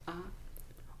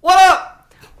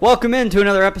Welcome into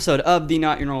another episode of the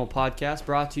Not Your Normal Podcast,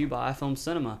 brought to you by iFilm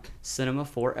Cinema, cinema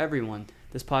for everyone.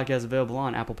 This podcast is available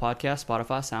on Apple Podcasts,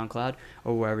 Spotify, SoundCloud,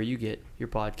 or wherever you get your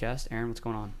podcast. Aaron, what's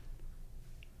going on?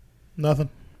 Nothing.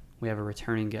 We have a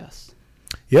returning guest.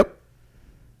 Yep.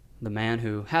 The man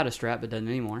who had a strap but doesn't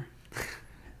anymore.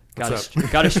 Got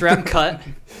a strap cut.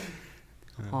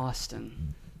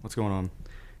 Austin. What's going on?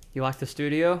 You like the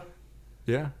studio?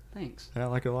 Yeah. Thanks. Yeah, I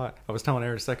like it a lot. I was telling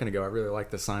Aaron a second ago, I really like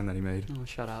the sign that he made. Oh,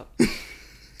 shut up.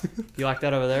 You like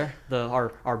that over there?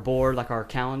 Our board, like our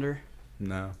calendar?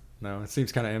 No, it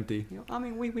seems kind of empty. You know, I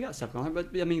mean, we got stuff going on, but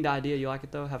I mean, the idea, you like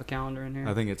it though? Have a calendar in here?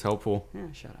 I think it's helpful. Yeah,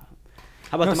 shut up.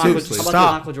 How about, No, the, Michael, seriously. how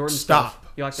about the Michael Jordan stuff?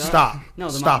 Stop. You like that? Stop. No,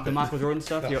 Stop the it. Michael Jordan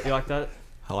stuff? You like that?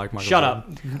 I like Michael Shut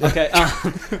Jordan. up. Okay.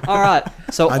 All right.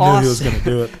 So I Austin. knew he was going to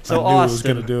do it. So I knew he was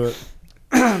Austin. going to do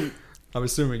it. I'm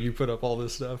assuming you put up all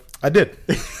this stuff. I did.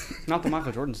 Not the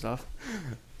Michael Jordan stuff.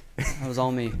 That was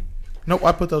all me. Nope,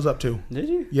 I put those up too. Did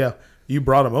you? Yeah. You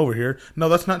brought them over here. No,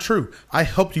 that's not true. I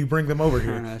helped you bring them over I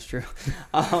here. know, that's true.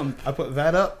 I put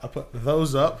that up. I put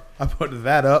those up. I put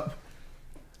that up.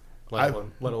 Let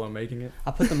alone making it.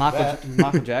 I put the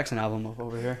Michael Jackson album up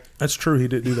over here. That's true. He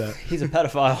did do that. He's a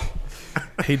pedophile.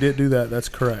 He did do that. That's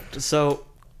correct. So,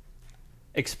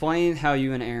 explain how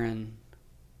you and Aaron.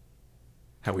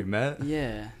 How we met?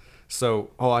 Yeah.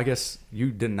 So, I guess you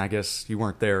didn't. I guess you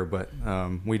weren't there, but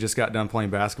we just got done playing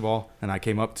basketball, and I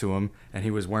came up to him, and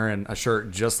he was wearing a shirt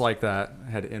just like that,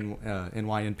 had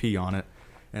NYNP on it,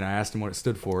 and I asked him what it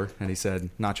stood for, and he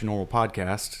said, "Not Your Normal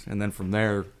Podcast," and then from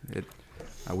there,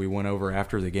 we went over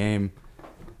after the game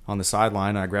on the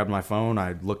sideline. I grabbed my phone,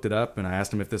 I looked it up, and I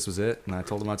asked him if this was it, and I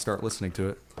told him I'd start listening to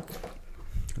it.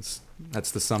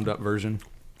 That's the summed up version.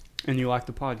 And you like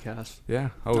the podcast? Yeah.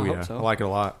 I Oh, yeah. hope so. I like it a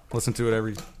lot. Listen to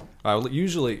it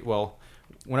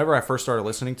whenever I first started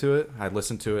listening to it, I'd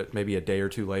listen to it maybe a day or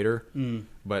two later.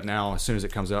 But now, as soon as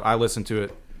it comes up, I listen to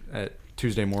it at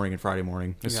Tuesday morning and Friday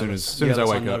morning. As soon as I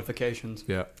wake up. Notifications.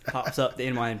 Yeah. Pops up, the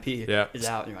NYNP Yeah. is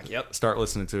out, and you're like, yep. Start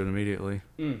listening to it immediately.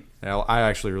 Yeah, I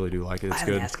actually really do like it. I It's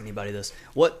haven't good. asked anybody this.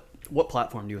 What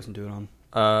platform do you listen to it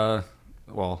on?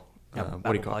 What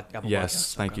do you call it? Apple Yes.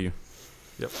 Podcasts, Thank okay. you.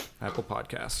 Yep. Apple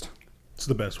Podcast. It's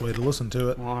the best way to listen to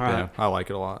it. All right. Yeah. I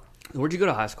like it a lot. Where'd you go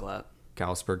to high school at?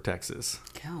 Callisburg, Texas.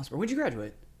 Callisburg. When'd you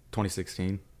graduate?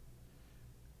 2016.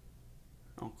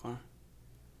 Okay.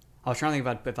 I was trying to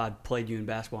think if I'd played you in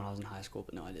basketball when I was in high school,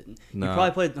 but no, I didn't. No. You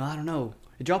probably played. I don't know.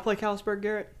 Did y'all play Callisburg,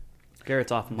 Garrett?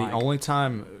 Garrett's off the mic. The only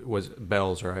time was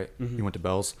Bells, right? You went to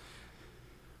Bells?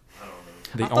 I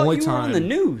The thought only you time were on the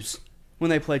news when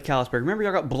they played Callisburg. Remember,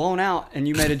 y'all got blown out and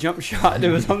you made a jump shot. It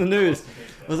was on the news.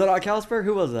 Was that on Callisburg?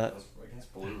 Who was that?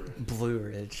 Blue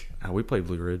Ridge. We played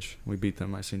Blue Ridge. We beat them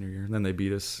my senior year. And then they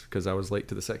beat us because I was late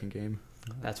to the second game.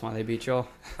 That's why they beat y'all.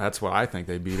 That's what I think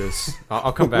they beat us.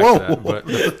 I'll come back Whoa. to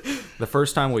that.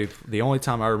 But the only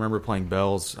time I remember playing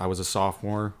Bells, I was a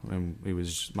sophomore, and it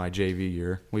was my JV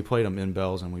year. We played them in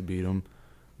Bells, and we beat them.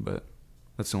 But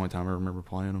that's the only time I remember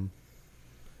playing them.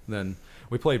 Then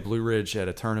we played Blue Ridge at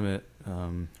a tournament.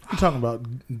 I'm talking about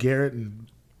Garrett and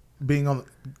being on.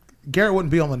 Garrett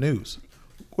wouldn't be on the news.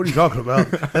 What are you talking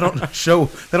about? They don't show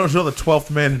the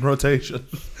 12th man in rotation.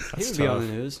 He would be on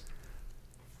the news.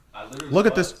 Look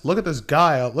at this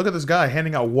guy. Look at this guy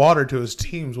handing out water to his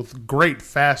teams with great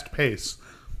fast pace.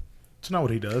 It's not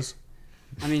what he does.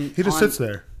 I mean, He just sits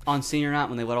there. on senior night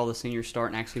when they let all the seniors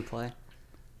start and actually play.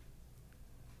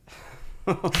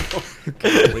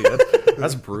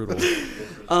 That's brutal.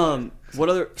 What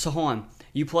other? So hold on.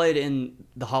 You played in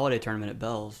the holiday tournament at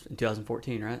Bells in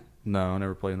 2014, right? No, I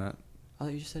never played in that. I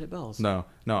thought you just said at Bells. No,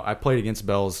 I played against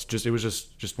Bells. It was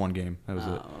just one game. That was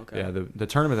it. Okay. Yeah, the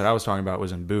tournament that I was talking about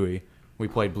was in Bowie. We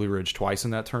played Blue Ridge twice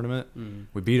in that tournament.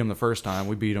 We beat them the first time.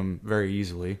 We beat them very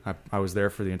easily. I was there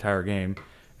for the entire game.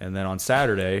 And then on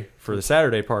Saturday, for the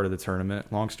Saturday part of the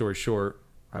tournament, long story short,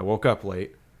 I woke up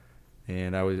late,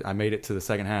 and I made it to the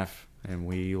second half, and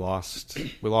we lost.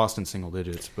 We lost in single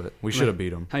digits, but we should have beat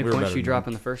them. How many points did you drop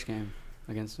in the first game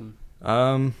against them?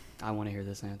 I want to hear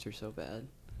this answer so bad.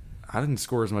 I didn't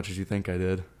score as much as you think I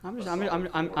did. I'm just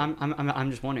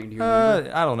wondering. Do you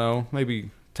remember? I don't know,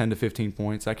 maybe 10 to 15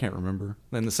 points. I can't remember.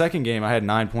 Then the second game, I had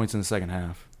 9 points in the second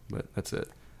half, but that's it.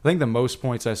 I think the most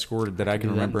points I scored that I can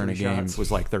do that in remember in a 3 game shots.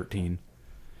 was like 13.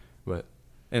 But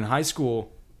in high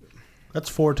school, That's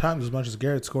 4 times as much as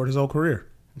Garrett scored his whole career.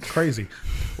 It's crazy.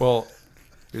 well,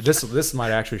 this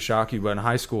might actually shock you, but in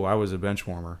high school, I was a bench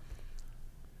warmer.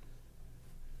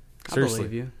 Seriously. I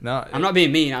believe you. No, I'm not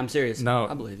being mean. I'm serious. No,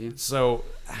 I believe you. So,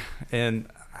 and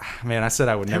man, I said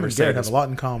I would Him never and say Garrett this. have a lot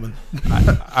in common.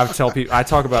 I tell people, I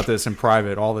talk about this in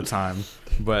private all the time,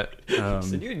 But So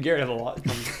you and Garrett have a lot. I'm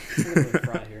gonna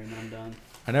fry here, and then I'm done.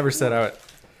 I never said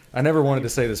I never wanted to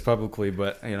say this publicly,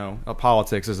 but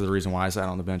politics is the reason why I sat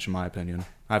on the bench. In my opinion,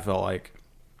 I felt like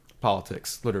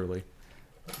politics, literally.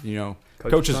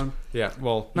 Coach's son? Yeah,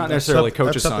 well, not That's necessarily something-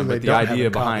 coach's that's son, something but they the don't have idea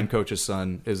in behind common. coach's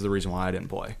son is the reason why I didn't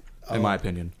play. In my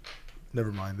opinion,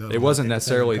 Never mind. They don't it have wasn't anything in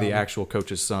necessarily the common. actual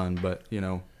coach's son, but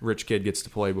rich kid gets to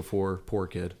play before poor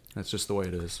kid. That's just the way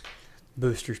it is.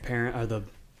 Booster's parent or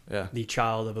Yeah. the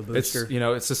child of a It's booster.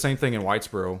 it's the same thing in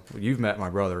Whitesboro. You've met my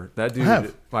brother. That dude,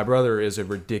 have. my brother is a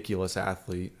ridiculous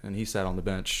athlete, and he sat on the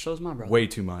bench So is my brother. way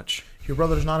too much. Your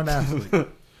brother's not an athlete.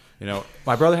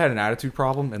 My brother had an attitude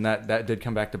problem, and that did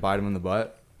come back to bite him in the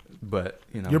butt. But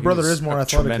Your he brother was is more a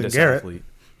athletic than tremendous Garrett. athlete.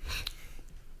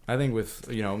 I think with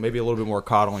maybe a little bit more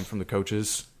coddling from the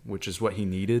coaches, which is what he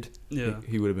needed. Yeah.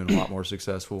 he would have been a lot more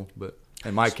successful. But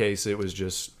in my case, it was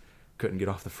just couldn't get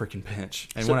off the freaking bench.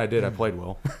 And when I did, I played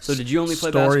well. So did you only play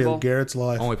Story basketball? of Garrett's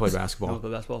life. I only played You only basketball.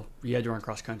 played basketball. You had to run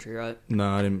cross country, right? No,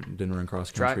 I didn't run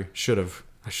cross Track? country. Should have.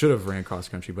 I should have ran cross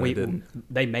country, but I didn't.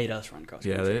 They made us run cross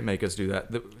country. Yeah, they didn't make us do that.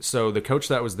 So the coach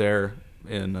that was there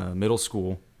in middle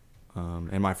school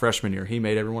and my freshman year, he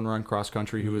made everyone run cross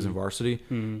country who was in varsity.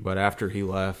 Mhm. But after he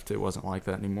left, it wasn't like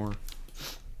that anymore.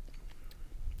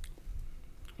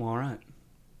 Well, all right.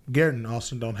 Garrett and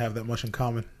Austin don't have that much in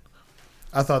common.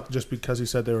 I thought just because he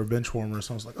said they were bench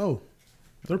warmers, I was like, oh,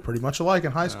 they're pretty much alike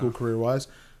in high school career-wise.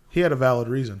 He had a valid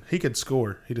reason. He could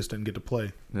score. He just didn't get to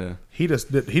play. Yeah. He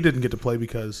didn't get to play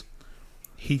because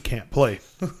he can't play.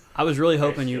 I was really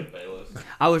hoping you.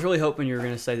 I was really hoping you were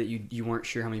going to say that you weren't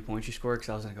sure how many points you scored because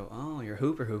I was going to go, oh, you're a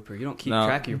hooper. You don't keep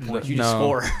track of your points. You just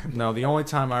score. No, the only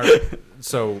time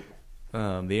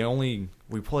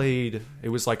we played, it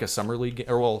was like a summer league, it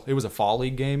was a fall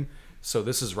league game. So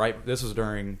this was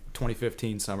during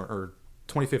 2015 summer or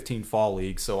 2015 fall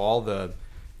league. So all the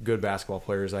good basketball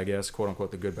players, I guess, quote unquote,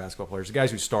 the good basketball players, the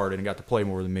guys who started and got to play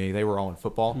more than me, they were all in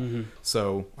football. Mm-hmm.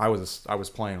 So I was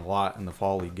playing a lot in the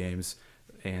fall league games,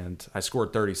 and I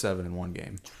scored 37 in one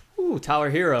game. Ooh, Tyler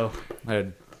Hero. I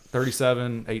had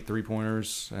 37, 8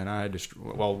 3-pointers, and I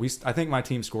I think my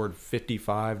team scored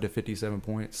 55 to 57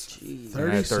 points. Jeez.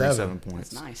 And I had 37 That's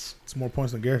points. nice. It's more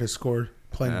points than Garrett has scored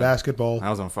playing Yeah. basketball I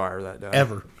was on fire that day.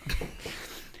 ever.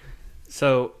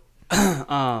 So,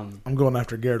 I'm going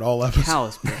after Garrett all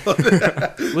episodes.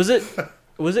 Callisburg.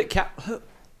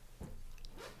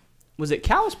 was it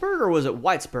Callisburg or was it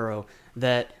Whitesboro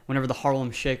that whenever the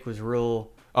Harlem Shake was real,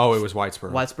 Oh, it was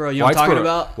Whitesboro. Whitesboro, you know what I'm talking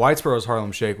about? Whitesboro's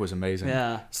Harlem Shake was amazing.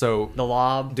 Yeah. So, the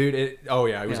lob? dude, it was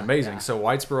Yeah, amazing. yeah. So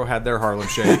Whitesboro had their Harlem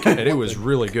Shake, and it was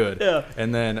really good. Yeah.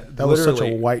 And then That was such a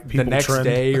literally white people the next trend.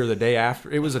 day or the day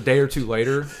after, it was a day or two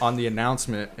later on the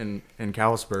announcement in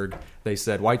Callisburg, they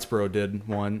said Whitesboro did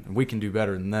one, and we can do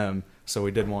better than them. So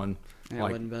we did one. Yeah, it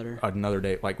wasn't better. Another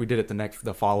day, like we did it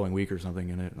the following week or something.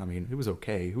 And it was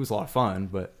okay. It was a lot of fun,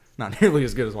 but not nearly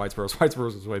as good as Whitesboro's.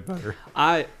 Whitesboro's was way better.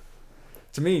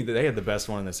 To me, they had the best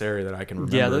one in this area that I can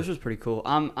remember. Yeah, those was pretty cool.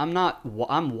 I'm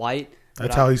white.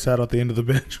 That's how he sat at the end of the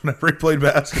bench whenever he played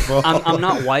basketball. I'm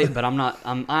not white, but I'm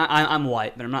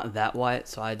white, but I'm not that white.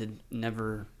 So I did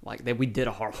never we did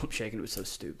a Harlem Shake and it was so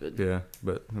stupid. Yeah,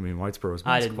 but Whitesboro's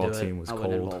I didn't do basketball it. team was I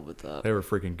wasn't cold. involved with that. They were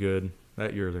freaking good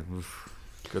that year.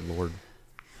 Good lord.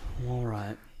 All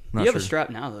right. Not You have a sure. strap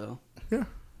now though. Yeah.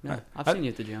 Yeah, I've I- seen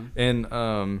you at the gym. And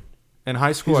in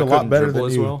high school, He's I a lot couldn't better dribble than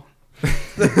as you. well.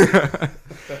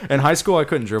 In high school, I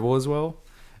couldn't dribble as well,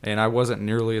 and I wasn't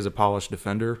nearly as a polished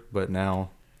defender. But now,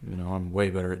 I'm way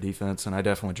better at defense, and I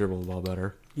definitely dribble the ball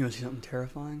better. You want to see something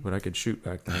terrifying? But I could shoot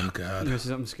back then. Oh, You God. want to see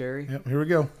something scary? Yep, here we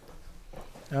go.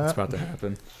 It's about to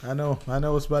happen. I know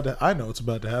it's about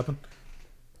to happen.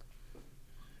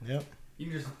 Yep.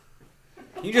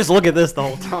 You just look at this the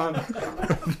whole time.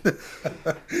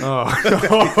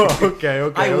 Oh, okay.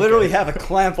 I literally have a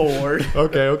clamp award.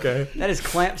 Okay. That is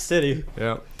Clamp City.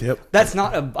 Yep. That's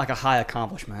not a high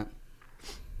accomplishment.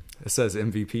 It says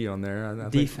MVP on there. I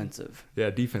think. Defensive. Yeah,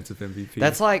 defensive MVP.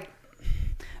 That's like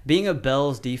being a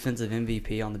Bell's defensive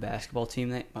MVP on the basketball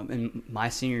team in my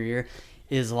senior year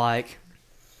is like,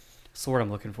 what's the word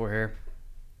I'm looking for here?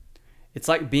 It's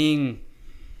like being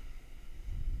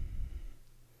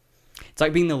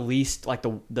the least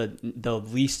the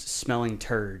least smelling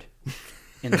turd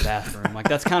in the bathroom. Like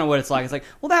that's kind of what it's like. It's like,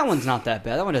 well, that one's not that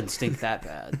bad. That one doesn't stink that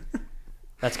bad.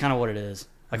 That's kind of what it is.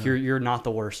 Like you're not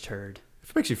the worst turd.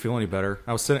 If it makes you feel any better,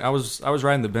 I was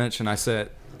riding the bench, and I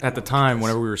set at the time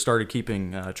whenever we started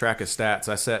keeping track of stats,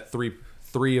 I set three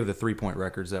of the 3-point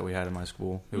records that we had in my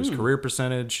school. It was career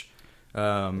percentage,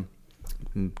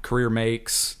 career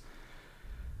makes.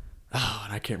 Oh,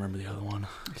 and I can't remember the other one.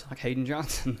 It's like Hayden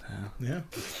Johnson. Yeah.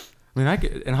 I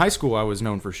mean, in high school I was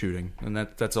known for shooting, and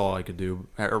that's all I could do.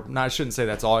 Or no, I shouldn't say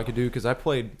that's all I could do because I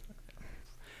played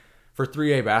for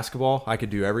 3A basketball. I could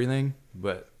do everything,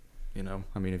 but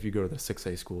I mean, if you go to the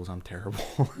 6A schools, I'm terrible.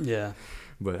 Yeah.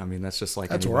 But I mean, that's just like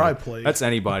That's anybody. where I played. That's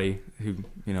anybody who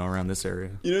around this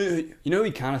area. You know who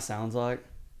he kind of sounds like?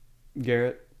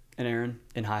 Garrett and Aaron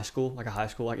in high school, like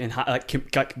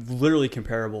literally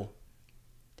comparable.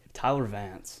 Tyler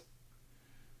Vance.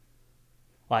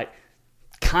 Like,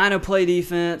 kind of play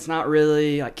defense, not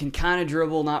really. Like, can kind of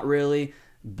dribble, not really.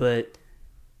 But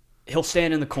he'll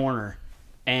stand in the corner,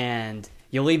 and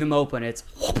you leave him open. It's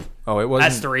Oh, it wasn't.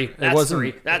 that's three. That's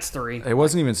three. That's three. It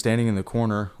wasn't even standing in the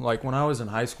corner. Like when I was in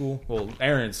high school. Well,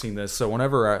 Aaron had seen this, so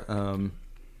whenever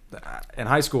in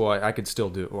high school I could still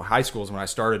do. Well, high school is when I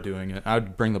started doing it.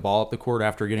 I'd bring the ball up the court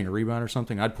after getting a rebound or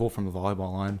something. I'd pull from the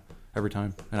volleyball line every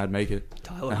time, and I'd make it.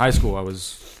 Tyler. In high school,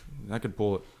 I could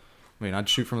pull it. I mean, I'd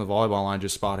shoot from the volleyball line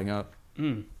just spotting up.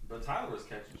 But Tyler was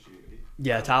catch and shoot.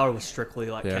 Yeah, Tyler was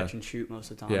strictly like Yeah. catch and shoot most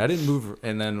of the time. Yeah, I didn't move.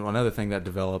 And then another thing that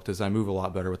developed is I move a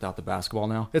lot better without the basketball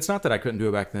now. It's not that I couldn't do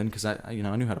it back then because I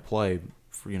knew how to play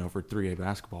for 3A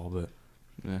basketball, but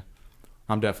yeah,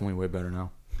 I'm definitely way better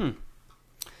now.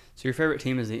 So your favorite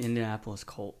team is the Indianapolis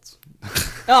Colts?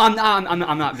 No,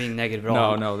 I'm not being negative at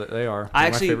all. No, they are. I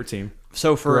They're actually- my favorite team.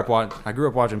 So I grew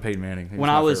up watching Peyton Manning. He when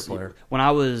my I favorite was player. when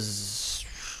I was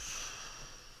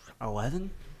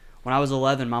 11. When I was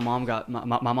 11, my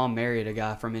mom married a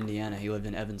guy from Indiana. He lived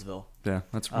in Evansville. Yeah,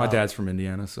 that's my dad's from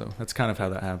Indiana, so that's kind of how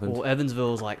that happened. Well,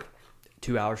 Evansville is like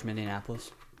 2 hours from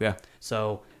Indianapolis. Yeah,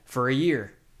 So for a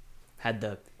year, I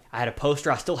had a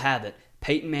poster. I still have it.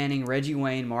 Peyton Manning, Reggie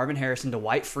Wayne, Marvin Harrison,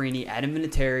 Dwight Freeney, Adam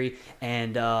Vinatieri,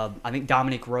 and I think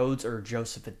Dominic Rhodes or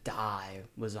Joseph Adai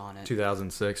was on it.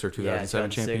 2006 or 2007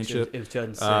 2006. championship. It was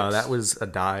 2006. That was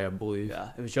Adai, I believe. Yeah,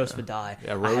 it was Joseph Adai.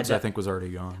 Yeah, Rhodes I think was already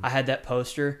gone. I had that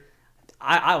poster.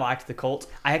 I liked the Colts.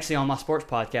 I actually, on my sports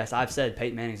podcast, I've said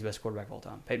Peyton Manning's the best quarterback of all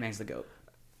time. Peyton Manning's the GOAT.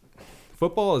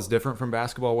 Football is different from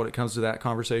basketball when it comes to that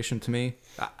conversation to me.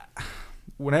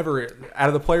 Whenever, out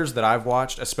of the players that I've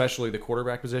watched, especially the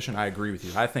quarterback position, I agree with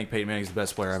you. I think Peyton Manning's the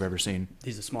best player I've ever seen.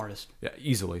 He's the smartest. Yeah,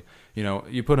 easily.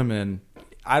 You put him in.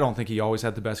 I don't think he always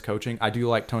had the best coaching. I do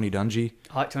like Tony Dungy.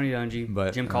 I like Tony Dungy,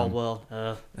 But, Jim Caldwell.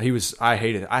 I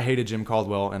hated Jim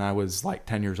Caldwell, and I was like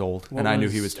 10 years old, and I knew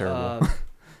he was terrible.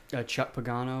 Chuck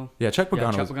Pagano. Yeah, Chuck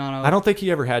Pagano. Chuck Pagano. I don't think he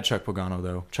ever had Chuck Pagano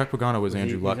though. Chuck Pagano was Was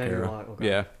Andrew he- Luck he's Andrew era. Luck, okay.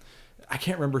 Yeah, I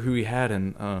can't remember who he had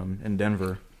in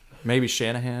Denver. Maybe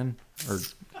Shanahan or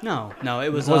No,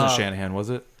 it was. it wasn't Shanahan, was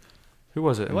it? Who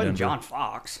was it? It wasn't Denver? John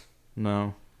Fox.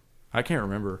 No, I can't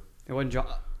remember. It wasn't John.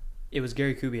 It was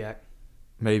Gary Kubiak.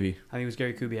 Maybe. I think it was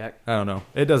Gary Kubiak. I don't know.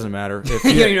 It doesn't matter. If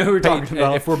You don't even know who we're talking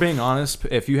about. If we're being honest,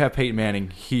 if you have Peyton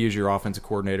Manning, he is your offensive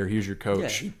coordinator. He is your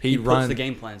coach. Yeah, he he puts runs the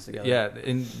game plans together. Yeah,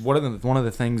 and one of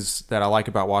the things that I like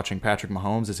about watching Patrick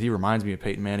Mahomes is he reminds me of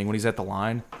Peyton Manning when he's at the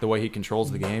line. The way he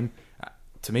controls the game,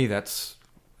 to me, that's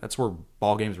where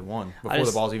ball games are won before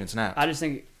the ball's even snapped. I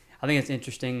think it's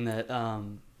interesting that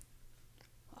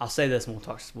I'll say this and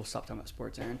we'll stop talking about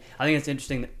sports, Aaron. I think it's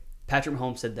interesting that Patrick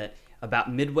Mahomes said that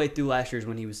about midway through last year is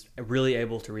when he was really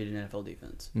able to read an NFL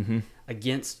defense. Mm-hmm.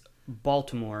 Against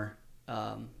Baltimore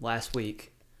last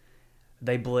week,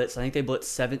 they blitzed. I think they blitzed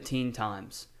 17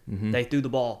 times. Mm-hmm. They threw the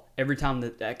ball every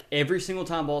single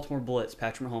time Baltimore blitzed.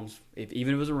 Patrick Mahomes,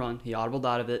 even if it was a run, he audibled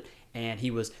out of it, and he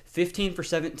was 15 for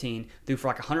 17, threw for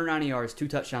like 190 yards, 2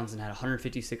 touchdowns, and had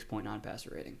 156.9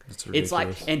 passer rating. That's It's like,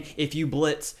 ridiculous. and if you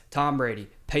blitz Tom Brady,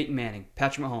 Peyton Manning,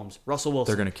 Patrick Mahomes, Russell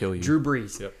Wilson, They're gonna kill you. Drew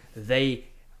Brees, Yep. they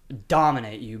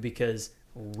dominate you because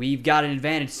we've got an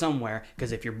advantage somewhere.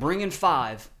 Because if you're bringing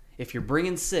 5, if you're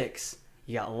bringing 6,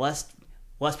 you got less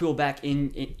people back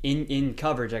in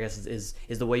coverage, I guess is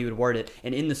the way you would word it.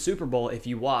 And in the Super Bowl, if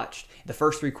you watched the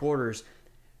first 3 quarters,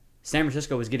 San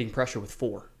Francisco was getting pressure with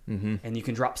 4, and you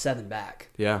can drop 7 back.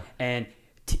 Yeah. And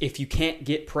if you can't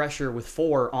get pressure with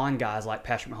 4 on guys like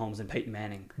Patrick Mahomes and Peyton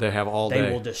Manning, They have all they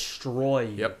day. will destroy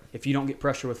you Yep. if you don't get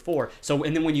pressure with 4. So,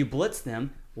 and then when you blitz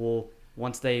them,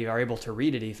 once they are able to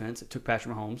read a defense, it took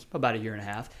Patrick Mahomes about a year and a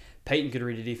half. Peyton could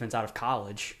read a defense out of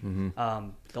college.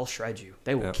 They'll shred you.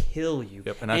 They will Yep. kill you.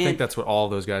 Yep. And I think that's what all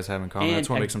those guys have in common. That's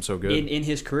what makes them so good. In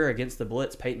his career against the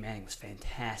blitz, Peyton Manning was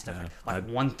fantastic. Yeah, like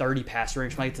 130 passer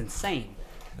range. Like, it's insane.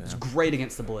 It's great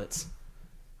against the blitz.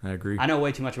 I agree. I know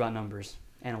way too much about numbers.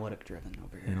 Analytic driven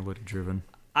over here. Analytic driven.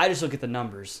 I just look at the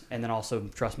numbers and then also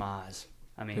trust my eyes.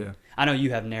 I mean, Yeah. I know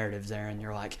you have narratives there, and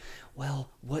you're like, well,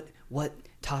 what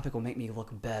topic will make me look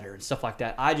better and stuff like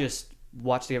that. I just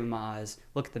watch the game with my eyes,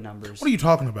 look at the numbers. What are you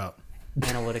talking about?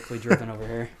 Analytically driven over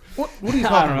here. What are you I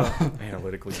talking don't about? know.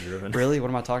 Analytically driven. Really? What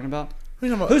am I talking about? What are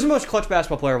you talking about? Who's the most clutch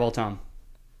basketball player of all time?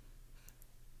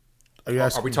 Are you Are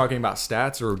asking? we talking about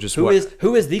stats or just Who what? is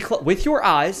the with your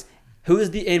eyes? Who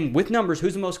is the and with numbers?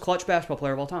 Who's the most clutch basketball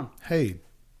player of all time? Hey,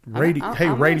 radio!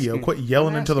 I'm Radio! asking. Quit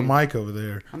yelling I'm into the asking. mic over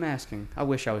there. I'm asking. I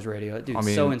wish I was radio. That dude's I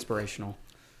mean- so inspirational.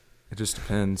 It just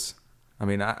depends. I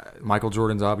mean, Michael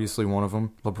Jordan's obviously one of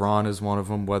them. LeBron is one of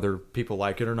them. Whether people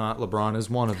like it or not, LeBron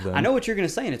is one of them. I know what you're going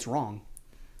to say, and it's wrong.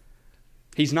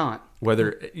 He's not.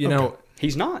 Whether you know,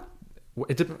 He's not.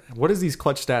 what does these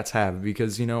clutch stats have?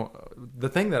 Because the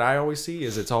thing that I always see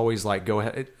is it's always like go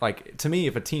ahead. Like to me,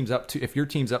 if your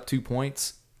team's up 2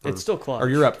 points, It's still clutch. or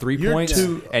you're up 3 You're points,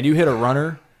 too- and you hit a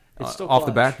runner It's still off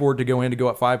the clutch. backboard to go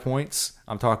up 5 points.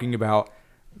 I'm talking about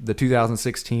the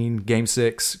 2016 Game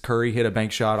 6. Curry hit a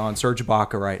bank shot on Serge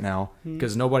Ibaka right now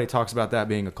because nobody talks about that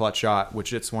being a clutch shot,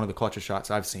 which it's one of the clutchest shots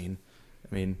I've seen.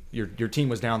 I mean, your team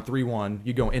was down 3-1.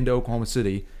 You go into Oklahoma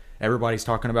City. Everybody's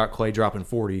talking about Clay dropping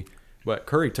 40, but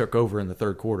Curry took over in the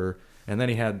third quarter, and then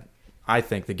he had, I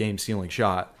think, the game-sealing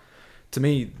shot. To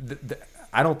me,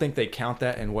 I don't think they count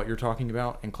that in what you're talking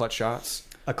about in clutch shots.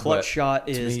 A clutch But shot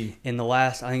to is me- in the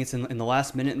last. I think it's in the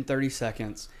last minute and 30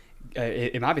 seconds.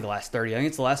 It might be the last 30. I think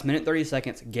it's the last minute 30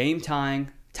 seconds. Game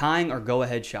tying or go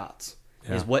ahead shots is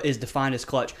Yeah. what is defined as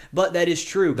clutch. But that is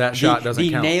true. That shot doesn't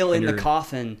the count nail in in the your-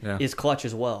 coffin Yeah. is clutch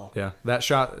as well. Yeah, that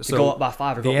shot To go up by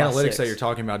 5 or the go up by analytics 6. that you're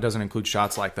talking about doesn't include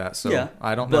shots like that. So Yeah,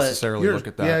 I don't but necessarily look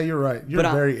at that. Yeah, you're right. You're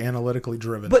But very analytically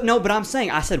driven. But I'm saying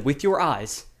I said with your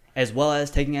eyes as well as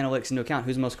taking analytics into account.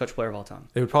 Who's the most clutch player of all time?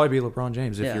 It would probably be LeBron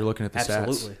James if Yeah, you're looking at the stats.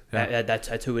 absolutely. Yeah.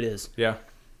 That's who it is. Yeah.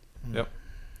 Yep.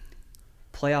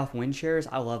 Playoff win shares.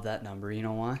 I love that number. You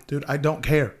know why? Dude, I don't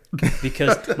care.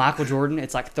 Because Michael Jordan,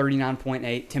 it's like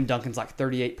 39.8. Tim Duncan's like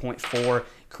 38.4.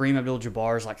 Kareem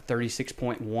Abdul-Jabbar is like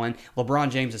 36.1.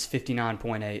 LeBron James is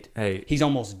 59.8. Hey. He's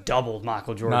almost doubled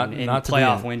Michael Jordan in not to be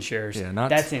playoff in- win shares. yeah, not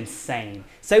That's insane.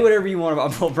 Say whatever you want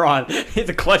about LeBron. He's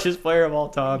the clutchest player of all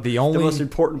time. The only- most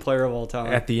important player of all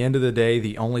time. At the end of the day,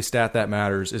 the only stat that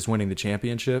matters is winning the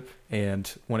championship.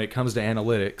 And when it comes to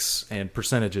analytics and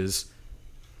percentages,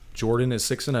 Jordan is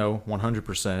 6-0,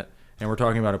 100%. And we're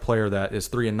talking about a player that is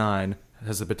 3-9,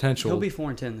 has the potential. He'll be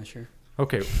 4-10 this year.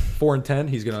 Okay, 4-10.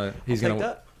 He's gonna. Take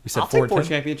that. You said I'll 4 take 4 and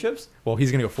 10. championships. Well, he's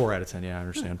gonna go 4 out of 10. Yeah, I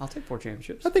understand. I'll take 4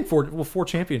 championships. I think 4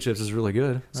 championships is really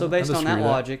good. So I based on disagree that with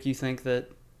logic, you think that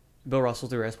Bill Russell's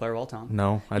the greatest player of all time?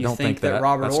 No, I You don't think that.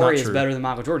 Robert That's Horry not is true. better than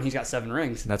Michael Jordan. He's got 7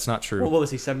 rings. That's not true. Well, what was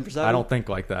he, 7 for 7? I don't think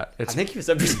like that. I think he was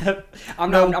 7 for 7.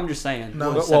 No. I'm just saying. No.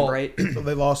 What, Well, 7 or 8 So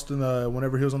they lost in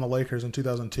whenever he was on the Lakers in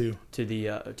 2002 to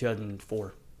the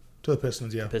 2004 to the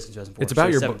Pistons. Yeah, Pistons 2004. It's about so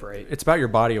your 7 for 8. it's about your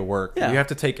body of work. Yeah. You have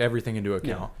to take everything into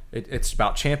account. It's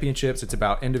about championships. It's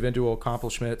about individual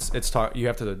accomplishments. You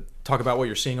have to talk about what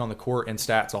you're seeing on the court, and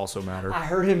stats also matter. I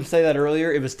heard him say that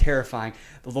earlier. It was terrifying.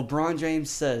 But LeBron James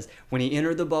says when he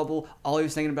entered the bubble, all he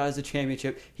was thinking about is the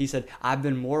championship. He said, "I've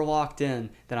been more locked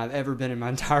in than I've ever been in my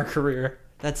entire career."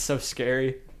 That's so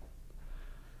scary.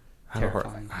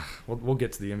 Terrifying. We'll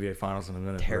get to the NBA Finals in a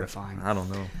minute. but Terrifying. I don't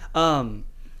know.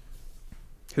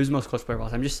 Who's the most clutch player of all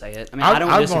time? Just say it. I mean, I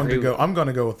don't disagree. I'm going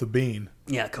to go with the Bean.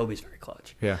 Yeah, Kobe's very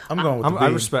clutch. Yeah, I'm going with the I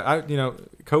Bean.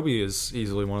 respect. Kobe is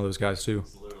easily one of those guys too.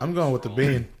 I'm going with the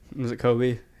Bean. Was it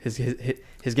Kobe?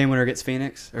 His game winner against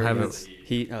Phoenix or Haven't- against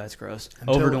Heat? Oh, that's gross.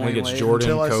 Until- Over I Dwayne think it's Wade. Jordan.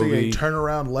 Until I see Kobe. a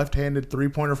turnaround left-handed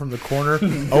three-pointer from the corner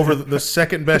over the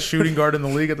second best shooting guard in the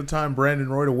league at the time, Brandon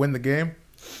Roy, to win the game.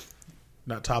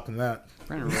 Not topping that.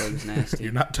 Brandon Roy was nasty.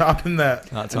 You're not topping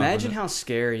that. Not topping Imagine it. how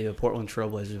scary the Portland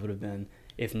Trailblazers would have been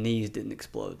if knees didn't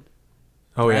explode.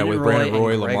 Oh yeah, with Brandon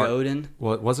Roy, and Greg Lamar. Oden,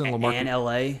 Well, it wasn't Lamar. and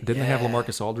LA. Didn't they have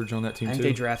Lamarcus Aldridge on that team I think too?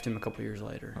 they drafted him a couple years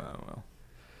later. Oh well,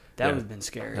 That yeah. would have been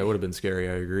scary. that would have been scary.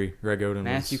 I agree. Greg Oden.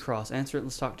 Matthew was, Cross, answer it.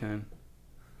 Let's talk to him.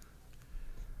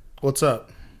 What's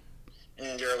up?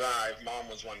 You're live. Mom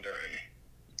was wondering.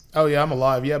 Oh, yeah, I'm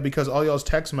alive. Yeah, because all y'all's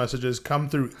text messages come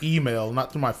through email,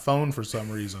 not through my phone for some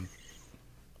reason.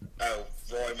 Oh,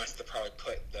 Roy must have probably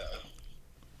put the.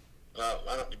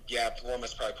 Roy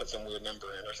must probably put some weird number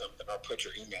in or something, or put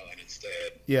your email in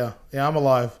instead. Yeah, I'm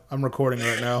alive. I'm recording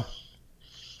right now.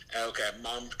 Okay,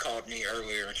 Mom called me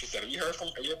earlier and she said, "Have you heard from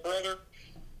your brother?"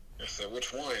 I said,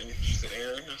 "Which one?" She said,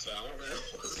 "Aaron." I said, "I don't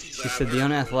know." She said the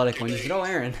unathletic one. You said, "Oh,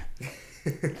 Aaron."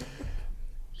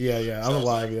 Yeah, I'm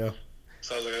alive, yeah.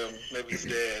 So I was like, maybe he's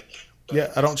dead. But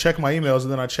Yeah, I don't check my emails,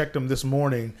 and then I checked them this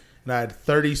morning, and I had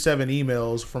 37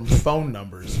 emails from phone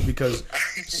numbers because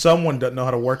someone doesn't know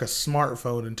how to work a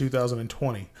smartphone in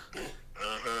 2020.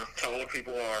 That's how old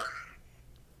people are.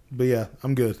 But yeah,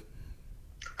 I'm good.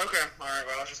 Okay, all right.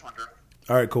 Well, I was just wondering.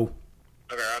 All right, cool.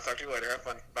 Okay, I'll talk to you later. Have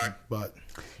fun. Bye. But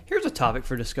Here's a topic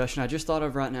for discussion I just thought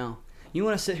of right now. You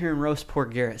want to sit here and roast poor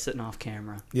Garrett sitting off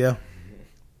camera. yeah,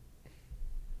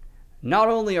 Not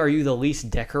only are you the least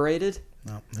decorated,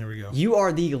 No, here we go. you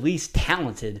are the least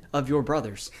talented of your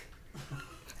brothers.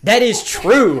 That is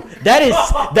true. That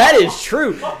is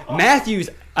true. Matthew's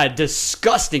a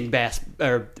disgusting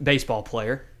baseball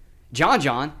player.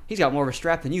 John, he's got more of a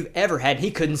strap than you've ever had.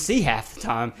 He couldn't see half the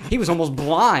time. He was almost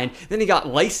blind. Then he got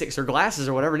LASIK or glasses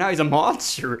or whatever. Now he's a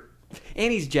monster.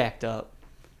 And he's jacked up.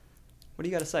 What do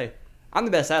you got to say? I'm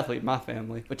the best athlete in my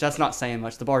family, which that's not saying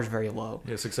much. The bar's very low.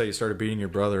 Yeah, it's like say you started beating your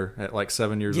brother at like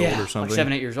 7 years old or something. Like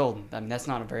 7, 8 years old. I mean, that's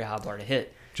not a very high bar to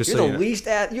hit. Just you're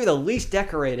saying you're the least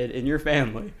decorated in your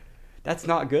family. That's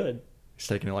not good. He's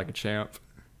taking it like a champ.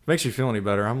 Makes you feel any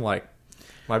better? I'm like,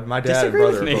 my dad Disagree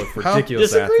and with brother are me. both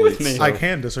ridiculous Disagree with athletes. me. I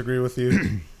can disagree with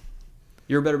you.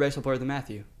 You're a better baseball player than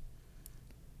Matthew.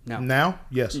 No. Now,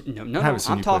 yes. No. I haven't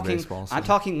seen I'm you play talking. baseball, so- I'm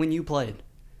talking when you played.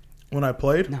 When I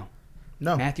played, No.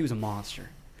 no. Matthew's a monster.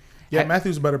 Yeah,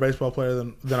 Matthew's a better baseball player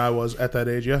than I was at that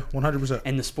age. Yeah, 100%.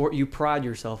 And the sport you pride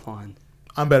yourself on.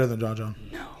 I'm better than John.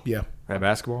 No. Yeah, At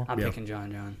basketball? I'm Yeah. picking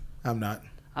John. I'm not.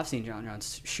 I've seen John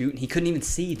shoot, and he couldn't even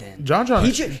see then. John.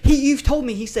 You've told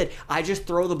me, he said, I just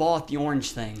throw the ball at the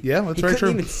orange thing. Yeah, that's he very couldn't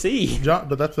true. even see.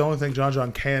 But that's the only thing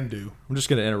John can do. I'm just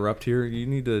going to interrupt here. You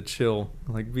need to chill.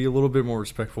 Like, be a little bit more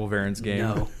respectful of Aaron's game.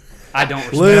 No. I don't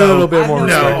respect Little bit I've more known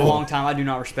Aaron respect. a long time. I do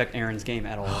not respect Aaron's game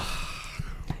at all.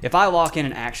 If I lock in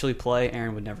and actually play,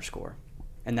 Aaron would never score.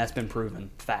 And that's been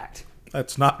proven. Fact.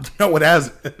 That's not. No, it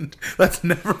hasn't. That's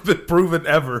never been proven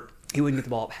ever. He wouldn't get the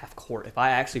ball up half court. If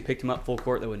I actually picked him up full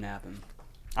court, that wouldn't happen.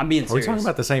 I'm being Are we serious. talking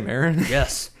about the same Aaron?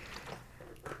 Yes.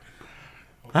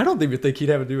 I don't even think he'd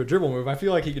have to do a dribble move. I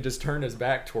feel like he could just turn his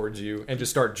back towards you and just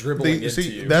start dribbling into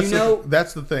you. That's You know-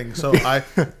 that's the thing. So I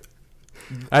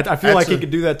feel like he a-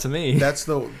 could do that to me. that's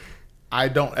the. I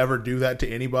don't ever do that to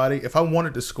anybody. If I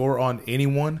wanted to score on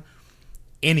anyone,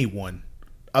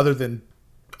 other than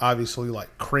obviously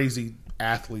like crazy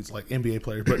athletes like NBA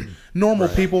players, but normal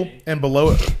people and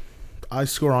below it, I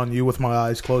score on you with my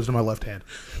eyes closed and my left hand.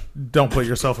 Don't put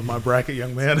yourself in my bracket,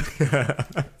 young man.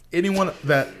 Anyone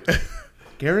that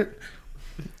Garrett,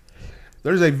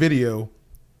 there's a video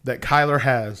that Kyler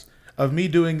has of me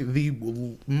doing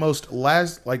the most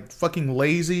fucking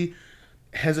lazy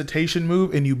hesitation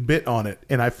move, and you bit on it,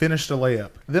 and I finished a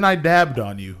layup. Then I dabbed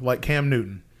on you like Cam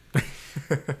Newton.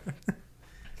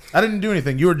 I didn't do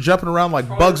anything. You were jumping around like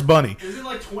Bugs Bunny. It was in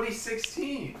like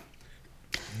 2016.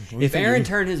 If Aaron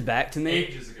turned his back to me,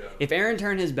 Ages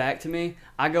ago.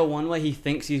 I go one way, he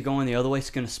thinks he's going the other way, he's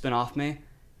going to spin off me.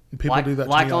 People like, do that to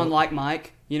like me on all- like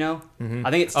Mike, you know? Mhm.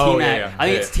 I think it's Oh, T-Mac. yeah. I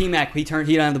think Yeah, it's T-Mac. He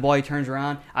doesn't have the ball, he turns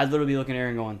around. I'd literally be looking at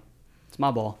Aaron going, it's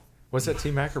my ball. Was that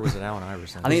T-Mac or was it Allen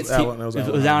Iverson? I think it's Allen- T- it was it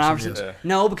Allen was Allen Iverson, Iverson. yes.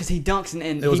 No, because he dunks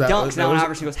and It was he Al- dunks and it Allen was-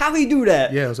 Iverson goes, how he do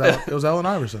that? Yeah, it was Allen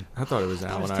Iverson. I thought it was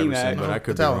Allen was Iverson, T-Mac. but I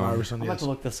could It's be Allen wrong. Iverson. I'm about Yes. to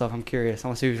look this up. I'm curious. I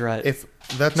want to see who's right. If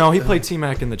that's No, he played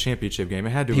T-Mac in the championship game. It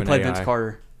had to he have been played AI. Vince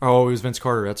Carter. Oh, it was Vince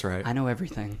Carter. That's right. I know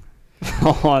everything.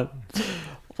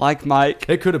 Like Mike.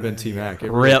 It could have been T-Mac.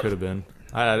 It really Rip. could have been.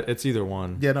 It's either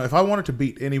one. Yeah, no. If I wanted to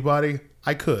beat anybody,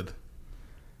 I could.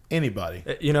 Anybody.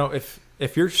 You know, if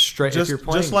you're straight, if you're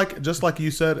playing, just like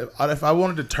you said, if I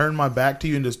wanted to turn my back to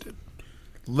you and just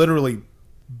literally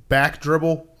back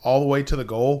dribble all the way to the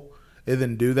goal and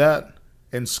then do that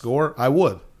and score, I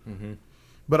would. Mm-hmm.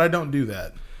 But I don't do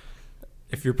that.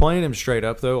 if you're playing him straight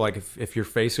up though, like if you're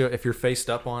faced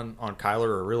up on Kyler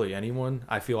or really anyone,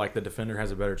 I feel like the defender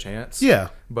has a better chance. Yeah.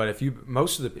 But if you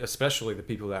especially the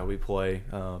people that we play,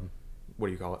 what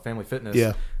do you call it, family fitness?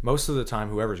 Yeah. Most of the time,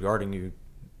 whoever's guarding you,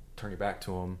 turn your back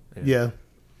to them. Yeah.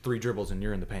 3 dribbles and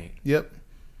you're in the paint. Yep.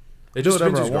 It Do just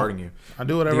whatever depends I who's want. guarding you. I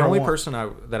do whatever The I only want.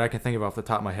 person that I can think of off the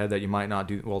top of my head that you might not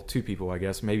do, well, 2 people, I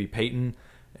guess. Maybe Peyton.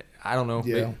 I don't know.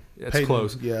 Yeah. It's Peyton,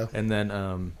 close. yeah. And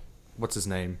then, what's his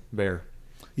name? Bear.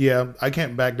 Yeah, I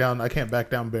can't back down. I can't back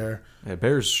down Bear. Yeah,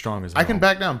 Bear's strong as I can hell.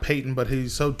 back down Peyton, but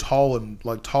he's so tall and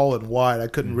wide. I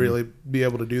couldn't really be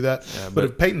able to do that. Mm-hmm. Yeah, but but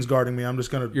if Peyton's guarding me, I'm just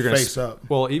going You're to gonna face up.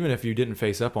 Well, even if you didn't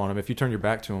face up on him, if you turn your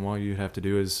back to him, all you have to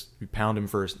do is you pound him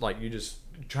first. Like you just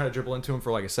try to dribble into him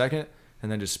for like a second, and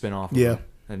then just spin off. Of Yeah. him,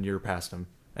 and you're past him,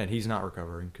 and he's not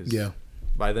recovering because Yeah.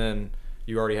 by then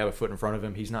you already have a foot in front of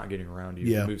him. He's not getting around you.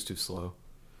 Yeah. He moves too slow.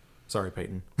 Sorry,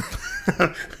 Peyton.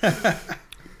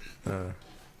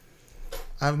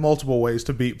 I have multiple ways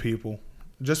to beat people.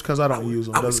 Just because I don't use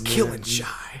them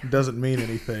doesn't mean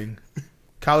anything.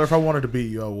 Kyler, if I wanted to beat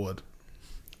you, I would.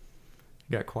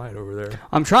 Got quiet over there.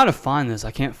 I'm trying to find this. I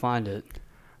can't find it.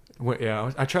 Wait,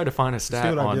 yeah, I tried to find a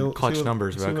stat what I on deal- clutch see what-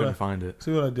 numbers, but see I what couldn't I- find it.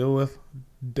 See what I deal with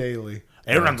daily.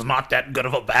 Aaron's not that good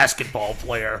of a basketball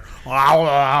player. It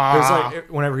was like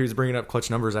whenever he was bringing up clutch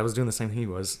numbers, I was doing the same thing he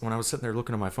was. When I was sitting there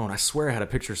looking at my phone, I swear I had a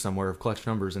picture somewhere of clutch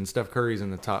numbers, and Steph Curry's in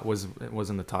the top was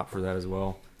in the top for that as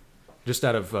well. Just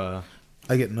out of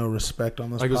I get no respect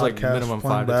on this Like, it was podcast. like minimum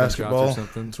playing 5 to 10 shots or basketball.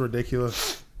 something. It's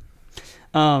ridiculous.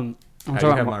 I'm you talking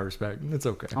have about my respect. It's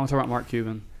okay. I want to talk about Mark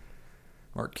Cuban.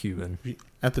 Mark Cuban.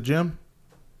 At the gym,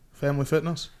 Family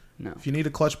Fitness, No, if you need a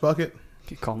clutch bucket,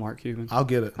 you call Mark Cuban. I'll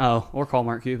get it. Oh, or call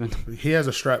Mark Cuban. He has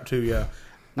a strap too, yeah.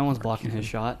 No one's blocking his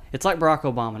shot. It's like Barack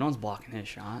Obama. No one's blocking his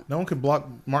shot. No one can block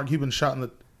Mark Cuban's shot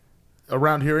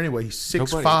around here anyway. He's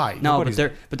 6'5". No, Nobody's-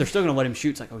 but they're still going to let him shoot.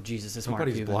 It's like, oh Jesus, it's Mark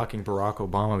Nobody's Cuban. blocking Barack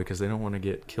Obama because they don't want to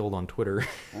get killed on Twitter.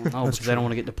 Well, no, because they don't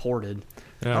want to get deported.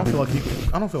 I don't feel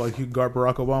like you can guard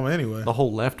Barack Obama anyway. The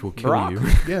whole left will kill Barack?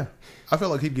 you. Yeah, I feel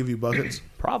like he'd give you buckets.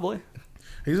 Probably.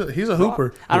 He's a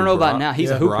hooper. I don't know about Barack- now. He's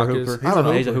yeah, a hooper. Barack is- Hooper. He's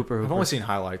a He's a hooper. hooper. I've only seen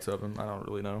highlights of him. I don't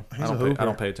really know. He's I a don't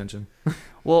hooper. pay attention.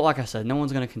 Well, like I said, no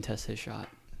one's going to contest his shot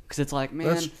because it's like,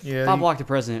 man, if I block the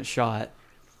president's shot,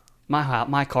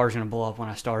 my car's going to blow up when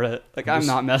I start it. Like, I'm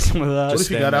not messing with that. What Just if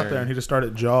he stand got out there there and he just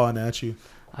started jawing at you?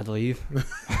 I'd leave.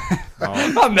 Oh,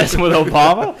 I'm not messing with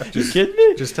Obama. You kidding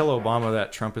me? just tell Obama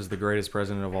that Trump is the greatest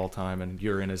president of all time, and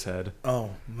you're in his head.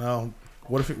 Oh no!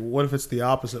 What if it's the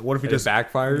opposite? What if he It just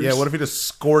backfires. Yeah. What if he just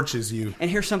scorches you? And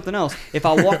here's something else. If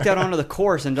I walked out onto the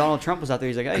course and Donald Trump was out there,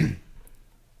 he's like, "Hey, you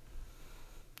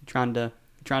trying to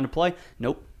play?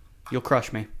 Nope, you'll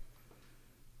crush me."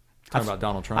 Talking about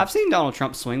Donald Trump. I've seen Donald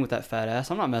Trump swing with that fat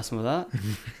ass. I'm not messing with that.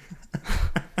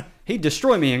 He'd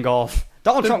destroy me in golf.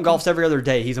 Donald Trump golfs every other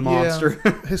day. He's a monster.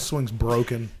 Yeah, his swing's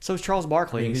broken. So is Charles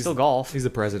Barkley. I mean, He still golf. He's the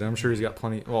president. I'm sure he's got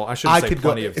plenty. Well, I shouldn't say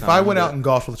plenty of time. if I went but out and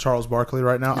golfed with Charles Barkley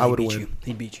right now, No, I he'd would beat win. you.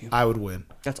 He'd beat you. I would win.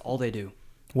 That's all they do.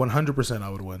 100%. I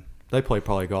would win. they play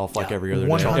probably golf like Yeah. every other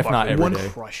One- day, Charles if not Barkley. every One- day.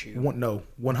 Crush you.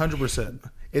 100%.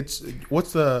 It's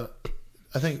what's the?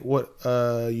 I think what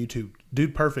YouTube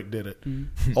Dude Perfect did it.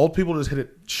 Old people just hit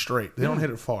it straight. They don't hit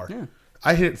it far. Yeah.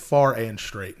 I hit it far and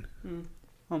straight.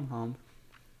 Hum.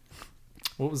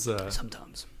 What was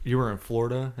Sometimes. you were in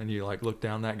Florida and you like looked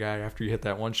down that guy after you hit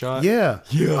that one shot? Yeah.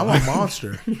 I'm a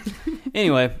monster.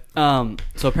 Anyway,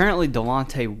 so apparently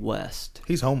Delonte West.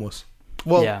 He's homeless.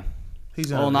 Well, yeah.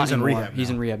 he's Well, not he's in anymore. rehab. He's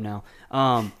now. in rehab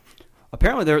now.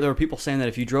 Apparently, there were people saying that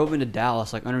if you drove into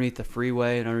Dallas, like underneath the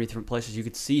freeway and underneath different places, you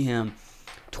could see him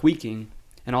tweaking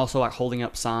and also like holding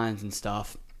up signs and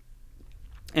stuff.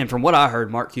 And from what I heard,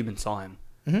 Mark Cuban saw him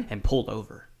and pulled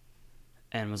over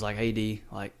and was like, "Hey, D,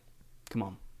 like, come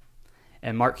on."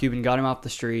 And Mark Cuban got him off the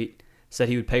street, said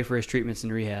he would pay for his treatments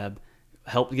in rehab,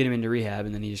 helped get him into rehab,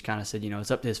 and then he just kind of said,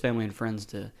 it's up to his family and friends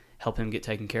to help him get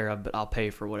taken care of, but I'll pay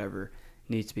for whatever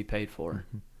needs to be paid for.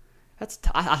 That's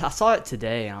I saw it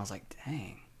today, and I was like,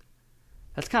 dang.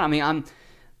 That's kind of, I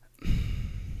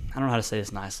don't know how to say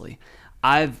this nicely.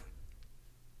 I've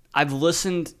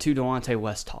listened to Delonte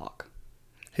West talk.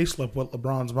 He slept with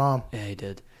LeBron's mom. Yeah, he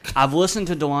did. I've listened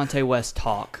to Delonte West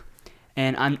talk,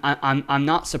 and I'm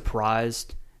not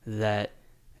surprised that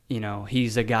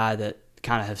he's a guy that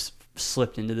kind of has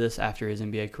slipped into this after his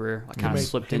NBA career. Like kind of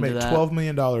slipped he into made that. $12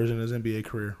 million in his NBA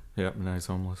career. Yep, now he's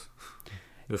homeless.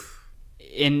 Oof.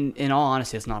 In all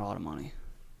honesty, it's not a lot of money.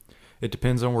 It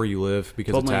depends on where you live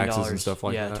because $12 of million. taxes and stuff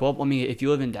like yeah, that. 12. I mean, if you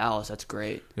live in Dallas, that's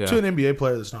great. Yeah. To an NBA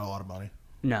player, that's not a lot of money.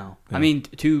 No, Yeah. I mean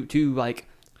to like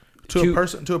To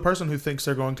a person who thinks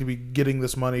they're going to be getting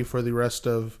this money for the rest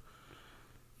of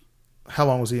how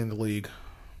long was he in the league?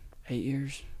 8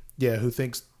 years. Yeah, who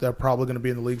thinks they're probably going to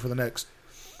be in the league for the next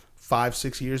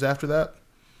 5-6 years after that?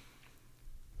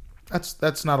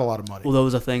 That's not a lot of money. Well, there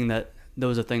was a thing that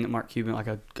Mark Cuban, like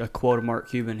a quote of Mark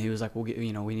Cuban, he was like, "We'll get,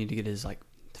 we need to get his like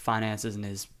finances and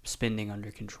his spending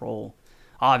under control."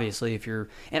 Obviously,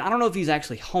 and I don't know if he's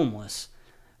actually homeless.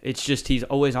 It's just he's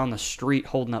always on the street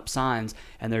holding up signs,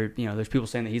 and there's people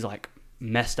saying that he's like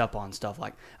messed up on stuff.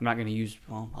 Like, I'm not going to use,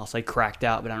 I'll say cracked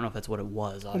out, but I don't know if that's what it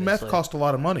was. Well, meth cost a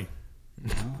lot of money.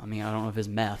 I mean, I don't know if it's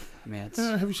meth. I mean, it's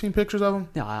Have you seen pictures of him?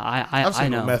 yeah, I've seen I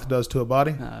know. what meth does to a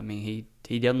body. I mean,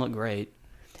 he doesn't look great.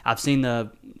 I've seen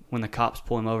when the cops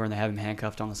pull him over and they have him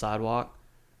handcuffed on the sidewalk.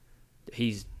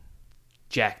 He's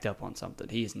jacked up on something.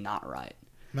 He is not right.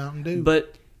 Mountain Dew.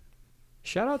 But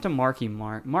shout out to Mark Cuban.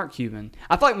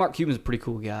 I feel like Mark Cuban's a pretty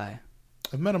cool guy.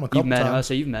 I've met him a couple You've met him. I times.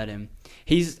 say you've met him.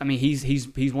 He's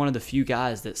one of the few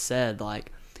guys that said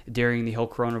like during the whole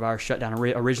coronavirus shutdown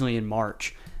originally in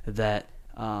March that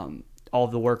all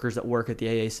of the workers that work at the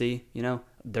AAC,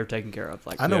 they're taken care of.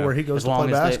 Like I know where he goes as to play long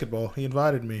as basketball. He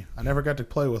invited me. I never got to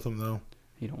play with him though.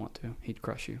 You don't want to. He'd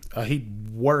crush you.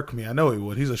 He'd work me. I know he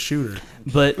would. He's a shooter.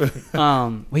 But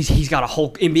he's got a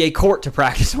whole NBA court to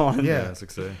practice on. Yeah. that's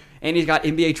exciting. And he's got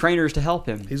NBA trainers to help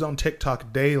him. He's on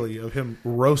TikTok daily of him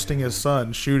roasting his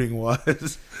son shooting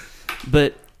wise.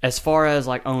 But as far as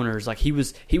like owners, like he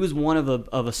was one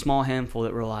of a small handful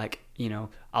that were like,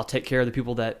 I'll take care of the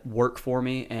people that work for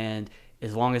me, and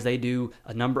as long as they do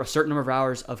a certain number of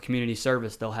hours of community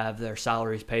service, they'll have their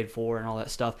salaries paid for and all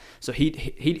that stuff. So he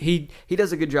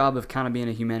does a good job of kind of being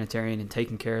a humanitarian and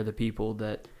taking care of the people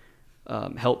that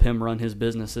help him run his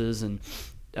businesses. And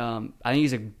I think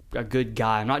he's a good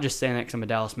guy. I'm not just saying that because I'm a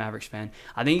Dallas Mavericks fan.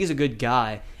 I think he's a good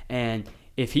guy, and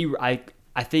if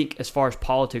I think as far as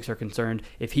politics are concerned,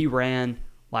 if he ran,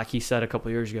 like he said a couple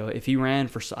of years ago, if he ran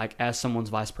for like as someone's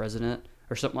vice president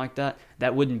or something like that,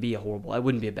 that wouldn't be that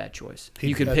wouldn't be a bad choice.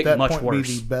 You could pick much worse.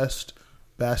 Be the best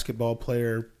basketball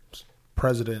player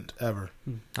president ever.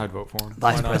 I'd vote for him.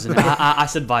 Vice president. I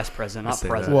said vice president, not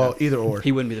president. Well, either or.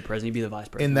 He wouldn't be the president. He'd be the vice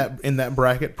president. In that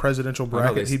bracket, presidential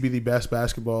bracket, he'd be the best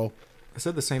basketball. I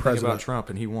said the same president. thing about Trump,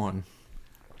 and he won.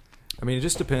 I mean, it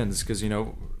just depends because,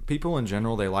 people in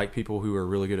general, they like people who are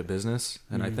really good at business.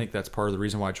 And I think that's part of the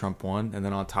reason why Trump won. And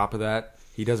then on top of that,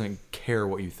 he doesn't care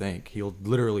what you think. He'll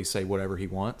literally say whatever he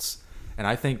wants. And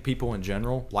I think people in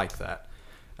general like that.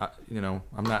 I'm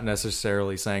not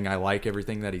necessarily saying I like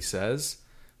everything that he says,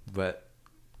 but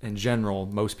in general,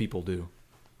 most people do.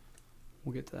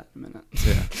 We'll get to that in a minute.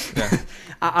 Yeah.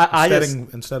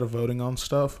 Instead of voting on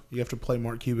stuff, you have to play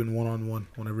Mark Cuban one-on-one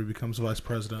whenever he becomes vice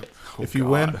president. Oh, if you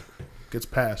win, gets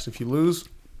passed. If you lose,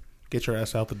 get your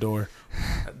ass out the door.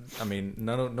 I mean,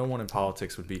 no one in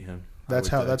politics would beat him. That's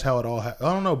how it all happened.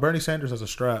 I don't know. Bernie Sanders has a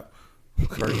strap.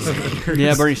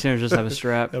 Yeah, Bernie Sanders does have a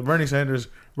strap. Yeah, Bernie Sanders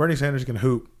can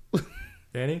hoop.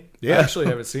 Can he? Yeah. I actually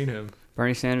haven't seen him.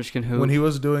 Bernie Sanders can hoop. When he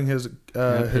was doing his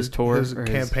tour, his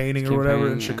campaigning or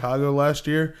whatever in Chicago last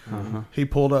year, he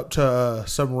pulled up to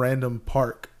some random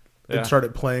park and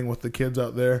started playing with the kids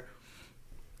out there.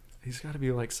 He's got to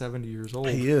be like 70 years old.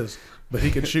 He is, but he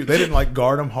could shoot. They didn't like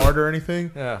guard him hard or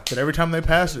anything. Yeah. But every time they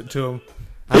passed it to him,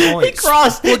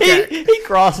 he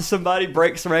crosses somebody,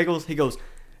 breaks some ankles. He goes,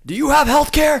 "Do you have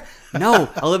health care?" "No,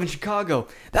 I live in Chicago."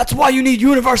 "That's why you need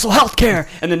universal health care."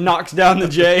 And then knocks down the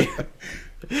J.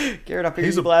 Garrett, I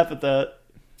figured you'd laugh at that.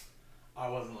 I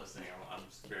wasn't listening. I'm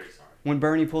very sorry. When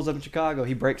Bernie pulls up in Chicago,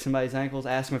 he breaks somebody's ankles,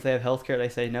 asks them if they have health care. They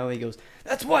say no. He goes,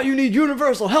 "That's why you need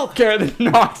universal health care." And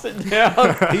then knocks it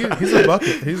down. He's a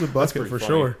bucket. He's a bucket for funny.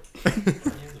 sure.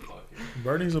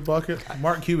 Bernie's a bucket.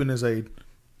 Mark Cuban is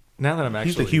Now that I'm actually,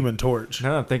 he's the Human Torch.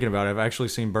 Now that I'm thinking about it, I've actually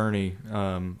seen Bernie.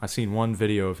 I've seen one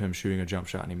video of him shooting a jump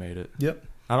shot and he made it. Yep.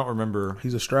 I don't remember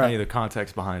He's a strap. any of the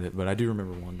context behind it, but I do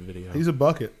remember one video. He's a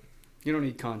bucket. You don't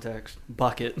need context.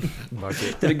 Bucket.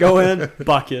 bucket. Did it go in?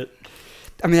 Bucket.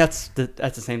 I mean, that's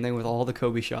the same thing with all the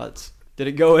Kobe shots. Did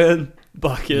it go in?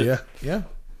 Bucket. Yeah.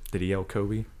 Did he yell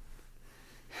Kobe?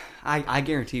 I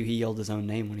guarantee you he yelled his own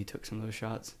name when he took some of those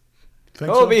shots.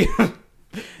 Think Kobe. so?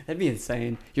 That'd be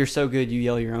insane. You're so good you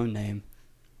yell your own name.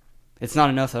 It's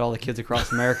not enough that all the kids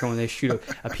across America, when they shoot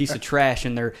a piece of trash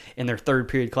in their third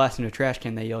period class in a trash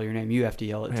can, they yell your name. You have to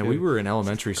yell it too. Man, we were in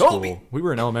elementary school. Kobe! We'd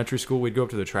go up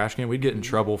to the trash can. We'd get in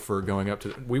trouble for going up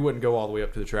to. We wouldn't go all the way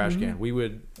up to the trash can. We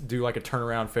would do like a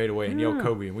turnaround fadeaway and yell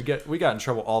Kobe, and we got in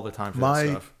trouble all the time for that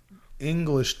stuff.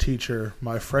 English teacher,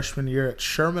 my freshman year at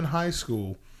Sherman High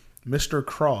School, Mr.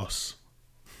 Cross.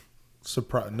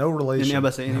 Surprise! No relation.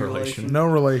 Any relation. No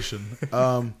relation.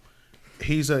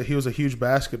 He was a huge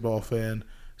basketball fan.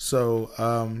 So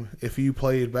if you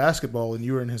played basketball and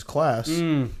you were in his class,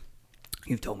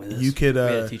 You've told me this. you could we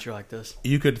had a teacher like this.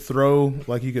 you could throw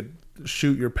you could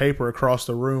shoot your paper across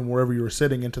the room wherever you were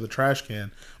sitting into the trash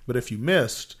can. But if you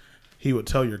missed, he would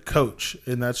tell your coach,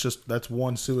 and that's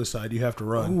one suicide you have to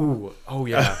run. Ooh, oh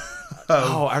yeah.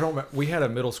 I don't. We had a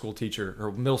middle school teacher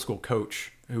or middle school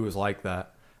coach who was like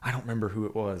that. I don't remember who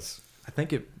it was. I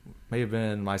think it may have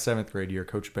been my 7th grade year,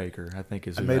 Coach Baker. I think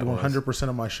is who I made that was. 100%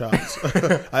 of my shots.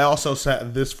 I also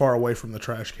sat this far away from the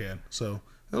trash can, so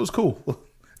it was cool.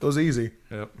 It was easy.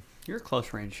 Yep. You're a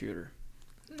close range shooter.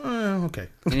 Okay.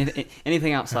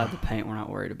 Anything outside the paint, we're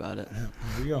not worried about it. Yeah,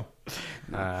 there you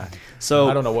go. So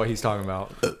I don't know what he's talking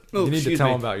about. You need to excuse tell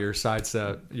me. him about your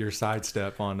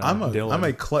sidestep on I'm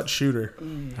a clutch shooter.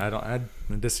 I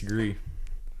disagree.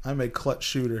 I'm a clutch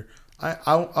shooter.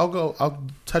 I'll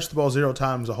touch the ball 0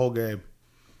 times the whole game,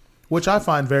 which I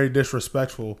find very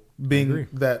disrespectful. Being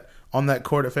that on that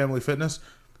court at Family Fitness,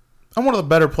 I'm one of the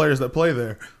better players that play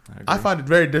there. I find it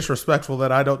very disrespectful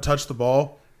that I don't touch the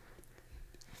ball.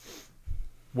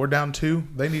 We're down 2.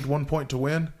 They need 1 point to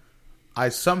win. I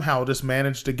somehow just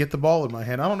managed to get the ball in my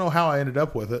hand. I don't know how I ended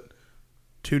up with it.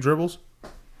 2 dribbles.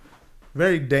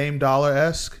 Very Dame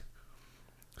Dollar-esque.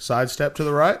 Sidestep to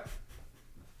the right.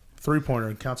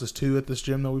 3-pointer. Counts as 2 at this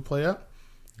gym that we play at.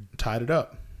 Tied it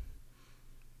up.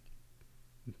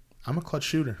 I'm a clutch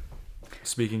shooter.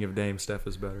 Speaking of Dame, Steph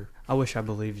is better. I wish I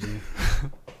believed you.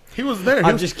 He was there.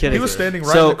 I'm just kidding. He was standing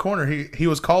right in the corner. He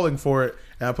was calling for it,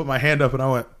 and I put my hand up and I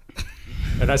went.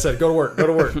 And I said, go to work, go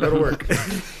to work, go to work.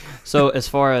 So as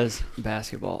far as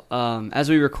basketball, as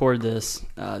we record this,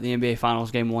 the NBA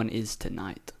Finals Game 1 is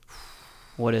tonight.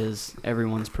 What is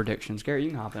everyone's predictions? Garrett,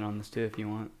 you can hop in on this too if you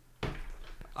want.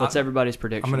 What's everybody's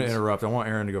predictions? I'm going to interrupt. I want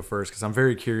Aaron to go first because I'm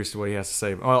very curious to what he has to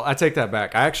say. Well, I take that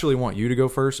back. I actually want you to go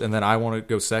first, and then I want to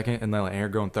go second, and then let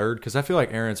Aaron go in third because I feel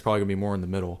like Aaron's probably going to be more in the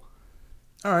middle.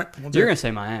 All right. You're going to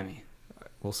say Miami.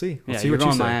 We'll see. Yeah, you're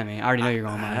going Miami. I already know you're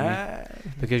going Miami.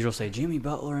 Because you'll say Jimmy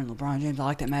Butler and LeBron James, I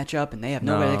like that matchup, and they have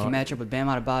nobody that can match up with Bam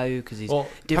Adebayo because he's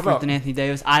different than Anthony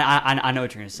Davis. I know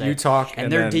what you're going to say. You talk,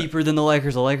 and they're deeper than the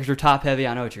Lakers. The Lakers are top heavy.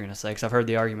 I know what you're going to say because I've heard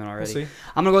the argument already. We'll see.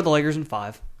 I'm going to go with the Lakers in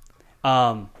 5.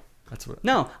 That's what.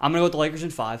 No, I'm going to go with the Lakers in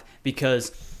 5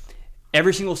 because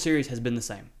every single series has been the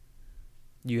same.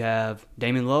 You have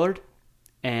Damian Lillard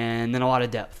and then a lot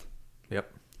of depth.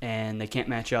 Yep. And they can't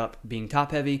match up being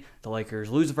top heavy. The Lakers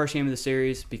lose the first game of the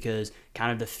series because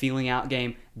kind of the feeling out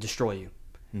game destroy you.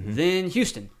 Mm-hmm. Then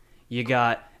Houston, you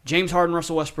got James Harden,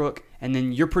 Russell Westbrook, and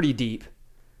then you're pretty deep,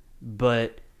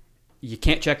 but you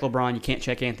can't check LeBron, you can't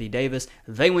check Anthony Davis.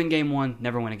 They win game 1,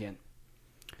 never win again.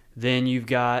 Then you've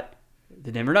got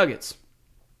the Denver Nuggets,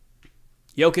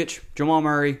 Jokic, Jamal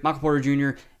Murray, Michael Porter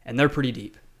Jr., and they're pretty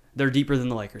deep. They're deeper than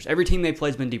the Lakers. Every team they play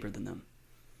has been deeper than them.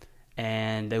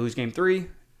 And they lose game 3.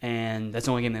 And that's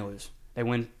the only game they lose. They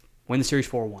win the series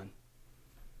 4-1.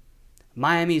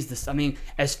 Miami is this. I mean,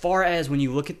 as far as when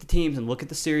you look at the teams and look at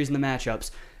the series and the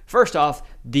matchups, first off,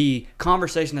 the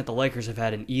conversation that the Lakers have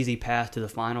had an easy path to the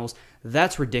finals,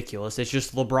 that's ridiculous. It's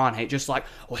just LeBron hate. Just like,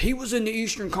 well, he was in the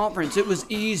Eastern Conference. It was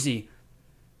easy.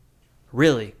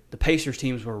 Really, the Pacers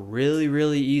teams were really,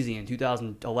 really easy in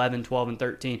 2011, 12, and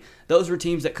 13. Those were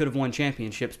teams that could have won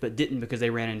championships but didn't because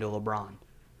they ran into LeBron.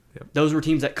 Yep. Those were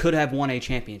teams that could have won a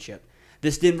championship.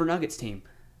 This Denver Nuggets team,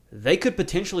 they could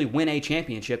potentially win a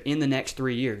championship in the next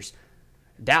 3 years.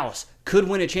 Dallas could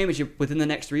win a championship within the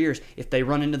next 3 years. If they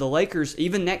run into the Lakers,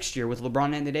 even next year with LeBron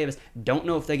and Anthony Davis, don't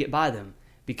know if they get by them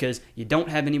because you don't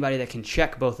have anybody that can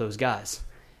check both those guys.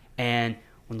 And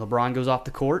when LeBron goes off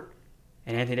the court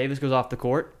and Anthony Davis goes off the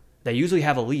court, they usually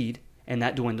have a lead, and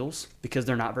that dwindles because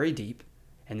they're not very deep.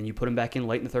 And then you put them back in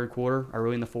late in the third quarter or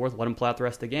early in the fourth, let them play out the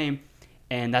rest of the game.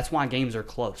 And that's why games are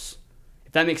close.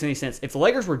 If that makes any sense. If the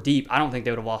Lakers were deep, I don't think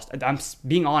they would have lost. I'm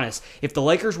being honest. If the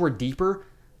Lakers were deeper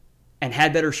and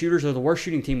had better shooters, they're the worst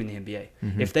shooting team in the NBA.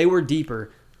 Mm-hmm. If they were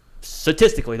deeper,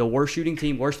 statistically, the worst shooting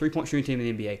team, worst three-point shooting team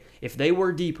in the NBA, if they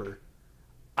were deeper,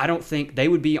 I don't think they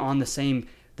would be on the same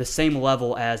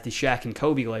level as the Shaq and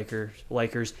Kobe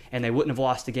Lakers, and they wouldn't have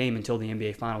lost the game until the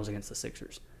NBA Finals against the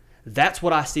Sixers. That's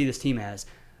what I see this team as.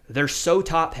 They're so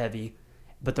top-heavy,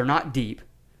 but they're not deep.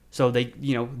 So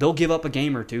they'll give up a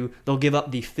game or two. They'll give up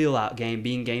the fill-out game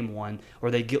being game 1, or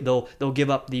they'll give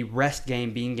up the rest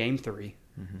game being game 3.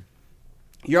 Mm-hmm.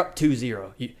 You're up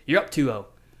 2-0. You're up 2-0.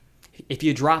 If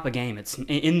you drop a game, it's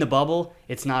in the bubble.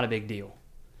 It's not a big deal.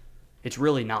 It's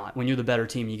really not. When you're the better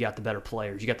team, you got the better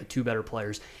players. You got the 2 better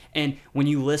players. And when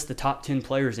you list the top 10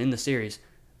 players in the series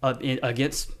in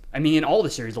all the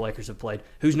series the Lakers have played,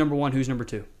 who's number 1? Who's number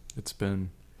 2? It's been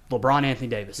LeBron, Anthony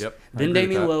Davis. Yep. Then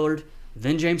Damian Lillard.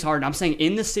 Then James Harden. I'm saying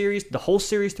in the series, the whole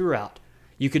series throughout,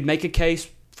 you could make a case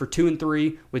for 2 and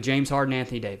 3 with James Harden and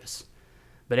Anthony Davis.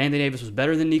 But Anthony Davis was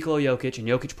better than Nikola Jokic, and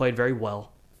Jokic played very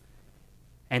well.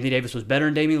 Anthony Davis was better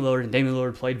than Damian Lillard, and Damian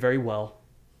Lillard played very well.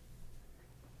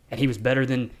 And he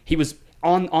was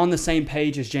on the same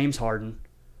page as James Harden,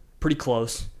 pretty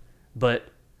close. But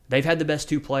they've had the best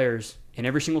 2 players in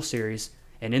every single series.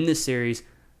 And in this series,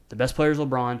 the best player is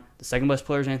LeBron, the second best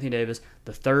player is Anthony Davis,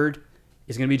 the third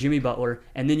is going to be Jimmy Butler,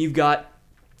 and then you've got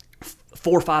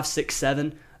 4, 5, 6,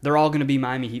 7. They're all going to be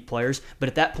Miami Heat players, but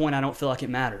at that point, I don't feel like it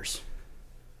matters.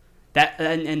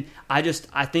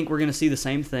 I think we're going to see the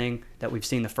same thing that we've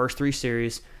seen the first 3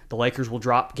 series. The Lakers will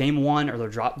drop game 1 or they'll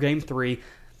drop game 3,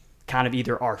 kind of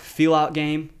either our feel-out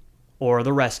game or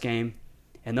the rest game,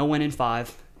 and they'll win in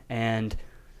 5. And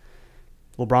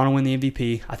LeBron will win the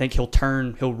MVP. I think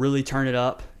he'll really turn it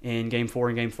up in game 4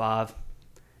 and game 5.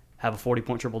 Have a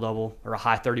 40-point triple-double or a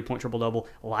high 30-point triple-double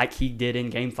like he did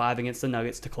in Game 5 against the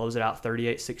Nuggets to close it out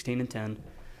 38, 16, and 10.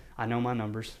 I know my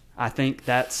numbers. I think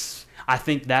that's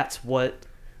what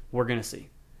we're going to see.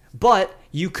 But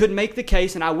you could make the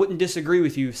case, and I wouldn't disagree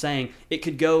with you saying it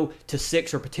could go to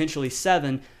 6 or potentially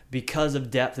 7 because of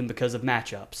depth and because of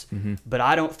matchups. But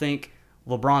I don't think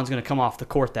LeBron's going to come off the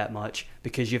court that much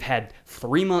because you've had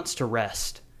 3 months to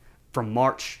rest from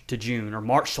March to June or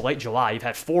March to late July. You've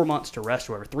had 4 months to rest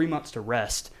or whatever, 3 months to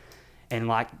rest. And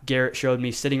like Garrett showed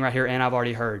me sitting right here, and I've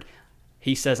already heard,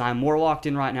 he says, I'm more locked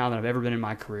in right now than I've ever been in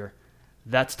my career.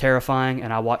 That's terrifying,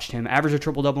 and I watched him average a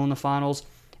triple-double in the finals,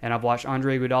 and I've watched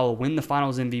Andre Iguodala win the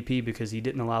finals MVP because he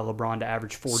didn't allow LeBron to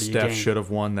average 40 a game. Steph should have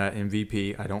won that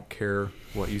MVP. I don't care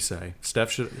what you say.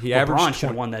 Steph should. LeBron should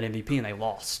have won that MVP, and they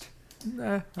lost.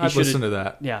 I'd listen to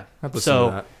that. Yeah. I'd listen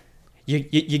to that.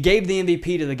 You gave the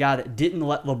MVP to the guy that didn't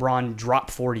let LeBron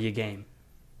drop 40 a game.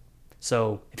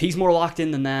 So if he's more locked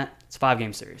in than that, it's a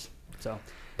 5-game series. So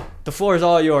the floor is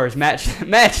all yours. Match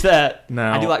that.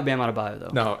 No, I do like Bam Adebayo though.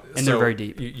 No, and they're very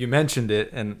deep. You mentioned it,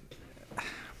 and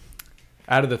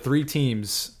out of the 3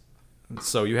 teams,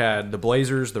 so you had the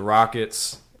Blazers, the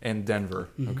Rockets, and Denver.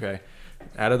 Okay.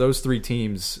 Out of those 3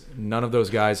 teams, none of those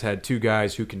guys had 2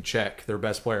 guys who can check their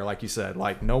best player, like you said.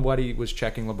 Like, nobody was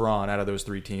checking LeBron out of those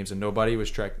 3 teams, and nobody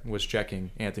was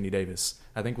checking Anthony Davis.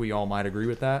 I think we all might agree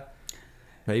with that.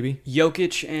 Maybe.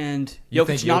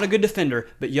 Jokic, not a good defender,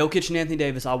 but Jokic and Anthony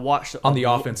Davis, I watched on the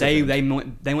offensive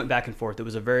end. They went back and forth. It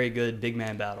was a very good big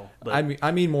man battle. But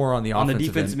I mean more on the offensive on the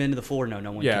defensive end of the floor.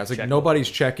 No one. Yeah, it's like nobody's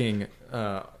checking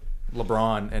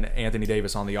LeBron and Anthony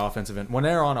Davis on the offensive end. When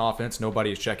they're on offense,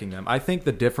 nobody is checking them. I think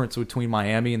the difference between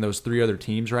Miami and those 3 other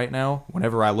teams right now,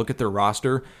 whenever I look at their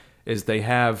roster, is they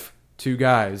have 2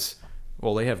 guys.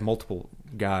 Well, they have multiple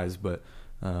guys, but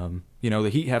the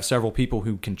Heat have several people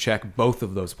who can check both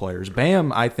of those players.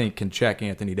 Bam, I think, can check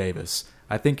Anthony Davis.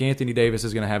 I think Anthony Davis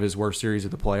is going to have his worst series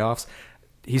of the playoffs.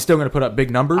 He's still going to put up big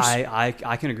numbers.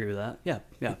 I can agree with that.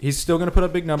 Yeah. He's still going to put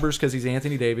up big numbers because he's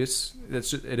Anthony Davis.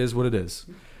 It is what it is.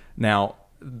 Now,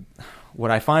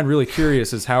 what I find really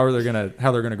curious is how they're going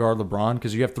to guard LeBron,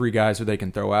 because you have 3 guys who they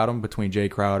can throw at him between Jay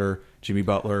Crowder, Jimmy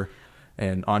Butler,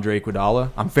 and Andre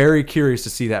Iguodala. I'm very curious to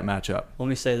see that matchup. Let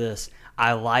me say this: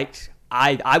 I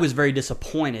was very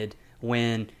disappointed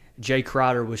when Jay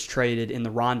Crowder was traded in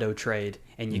the Rondo trade,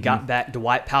 and you got back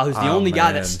Dwight Powell, who's the only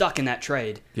guy that's stuck in that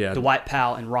trade. Yeah. Dwight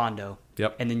Powell and Rondo.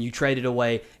 Yep. And then you traded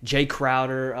away Jay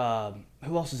Crowder.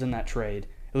 Who else was in that trade?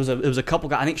 It was a couple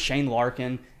guys. I think Shane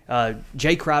Larkin.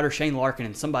 Jay Crowder, Shane Larkin,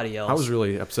 and somebody else. I was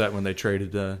really upset when they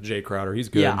traded Jay Crowder. He's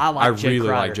good. Yeah, I really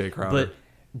like Jay Crowder. But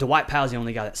Dwight Powell's the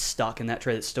only guy that's stuck in that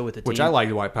trade that's still with the team. Which I like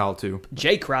Dwight Powell too.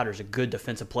 Jay Crowder's a good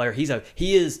defensive player.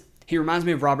 He reminds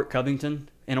me of Robert Covington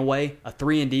in a way, a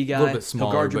 3-and-D guy. A little bit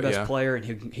smaller, he'll guard your but best player, and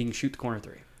he can shoot the corner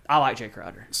 3. I like Jay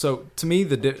Crowder. So to me,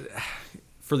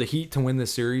 for the Heat to win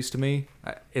this series, to me,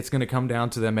 it's going to come down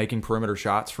to them making perimeter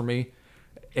shots for me.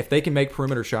 If they can make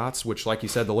perimeter shots, which, like you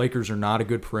said, the Lakers are not a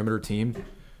good perimeter team.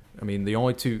 I mean, the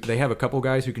only 2, they have a couple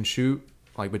guys who can shoot,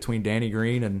 like between Danny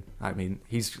Green and, I mean,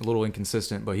 he's a little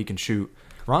inconsistent, but he can shoot.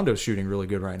 Rondo's shooting really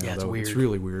good right now, yeah, though. Weird. It's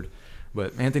really weird.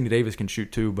 But Anthony Davis can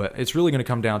shoot too, but it's really going to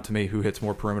come down to me who hits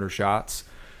more perimeter shots.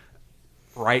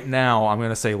 Right now, I'm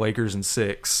going to say Lakers in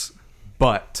 6,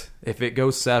 but if it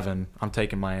goes 7, I'm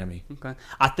taking Miami. Okay.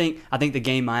 I think the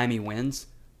game Miami wins,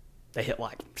 they hit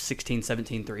like 16,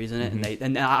 17 threes in it,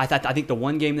 and I think the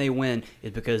one game they win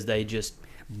is because they just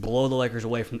blow the Lakers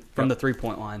away from the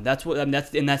 3-point line. That's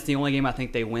the only game I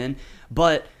think they win.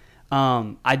 But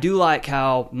I do like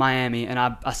how Miami, and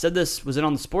I said this, was it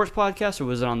on the sports podcast or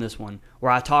was it on this one,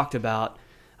 where I talked about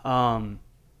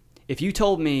if you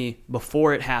told me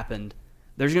before it happened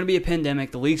there's going to be a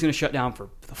pandemic, the league's going to shut down for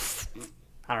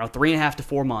 3.5 to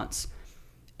 4 months,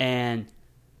 and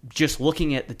just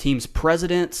looking at the team's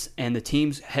presidents and the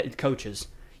team's head coaches,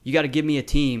 you got to give me a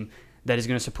team that is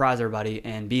going to surprise everybody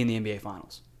and be in the NBA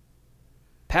Finals.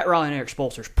 Pat Riley and Eric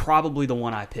Spoelstra is probably the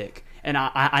one I pick. And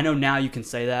I know now you can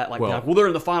say that. Well, they're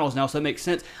in the finals now, so that makes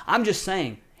sense. I'm just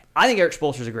saying, I think Eric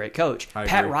Spoelstra is a great coach.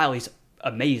 Pat Riley's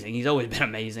amazing. He's always been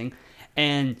amazing.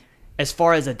 And as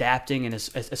far as adapting and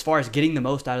as far as getting the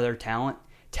most out of their talent,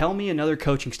 tell me another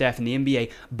coaching staff in the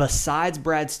NBA besides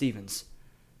Brad Stevens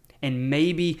and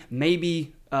maybe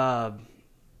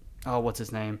what's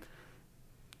his name?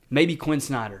 Maybe Quinn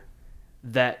Snyder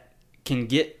that can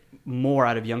get more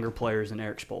out of younger players than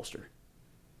Eric Spoelstra.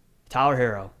 Tyler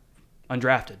Herro,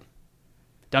 undrafted.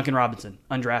 Duncan Robinson,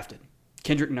 undrafted.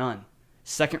 Kendrick Nunn,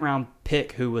 second-round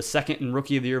pick who was second in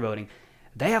Rookie of the Year voting.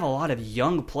 They have a lot of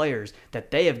young players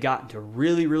that they have gotten to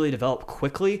really, really develop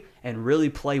quickly and really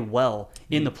play well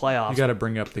in the playoffs. You got to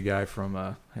bring up the guy from,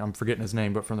 I'm forgetting his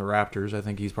name, but from the Raptors. I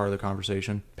think he's part of the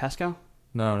conversation. Pascal?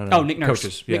 No. Oh, Nick Nurse.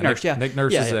 Coaches. Nick Nurse, yeah. Nick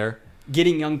Nurse is there.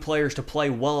 Getting young players to play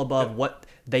well above what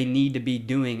they need to be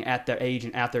doing at their age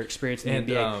and at their experience in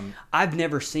the NBA. I've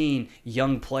never seen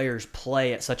young players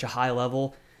play at such a high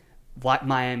level like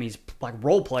Miami's like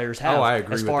role players have. Oh, I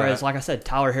agree as with far that. as, like I said,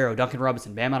 Tyler Hero, Duncan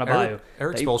Robinson, Bam Adebayo.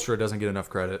 Eric They- Spoelstra doesn't get enough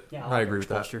credit. Yeah, I I like agree Eric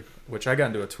with Spoelstra. that. Which I got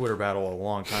into a Twitter battle a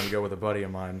long time ago with a buddy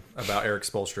of mine about Eric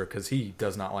Spoelstra because he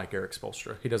does not like Eric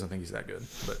Spoelstra. He doesn't think he's that good.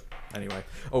 But anyway,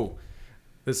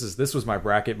 this was my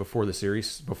bracket before the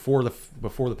series, before the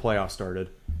playoffs started.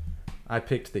 I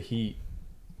picked the Heat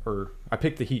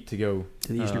to go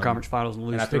to the Eastern Conference Finals and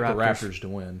lose and I to the picked Raptors. the Raptors to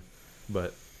win.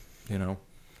 But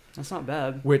That's not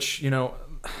bad. which the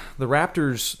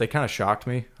Raptors, they kind of shocked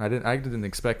me. I didn't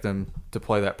expect them to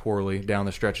play that poorly down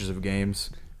the stretches of games,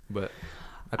 but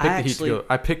I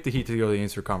picked the Heat to go to the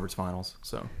Eastern Conference Finals.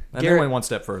 So and they Garrett- went one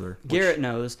step further. which- Garrett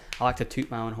knows I like to toot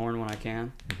my own horn when I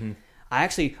can. Mm-hmm. I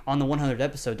actually, on the 100th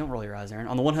episode, don't roll your eyes, Aaron.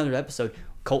 On the 100th episode,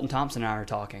 Colton Thompson and I are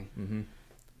talking. Mm-hmm.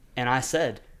 And I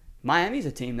said, Miami's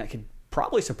a team that could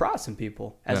probably surprise some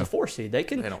people as Yeah. a 4 seed. They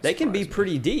can don't be surprise me.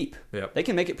 pretty deep. Yep. They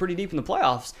can make it pretty deep in the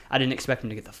playoffs. I didn't expect them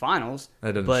to get the finals.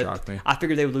 That doesn't but shock me. I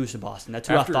figured they would lose to Boston. That's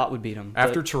who I thought would beat them.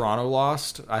 After Toronto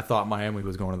lost, I thought Miami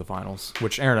was going to the finals,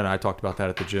 which Aaron and I talked about that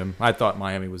at the gym. I thought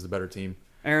Miami was the better team,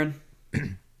 Aaron,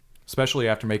 especially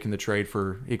after making the trade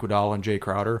for Iguodala and Jay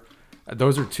Crowder.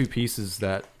 Those are two pieces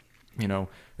that,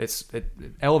 it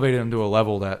elevated them to a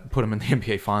level that put them in the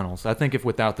NBA Finals. I think if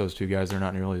without those two guys, they're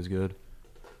not nearly as good.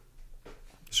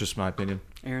 It's just my opinion.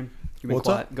 Aaron, you be What's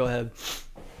quiet. up? Go ahead.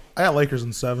 I got Lakers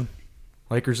in 7.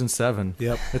 Lakers in 7.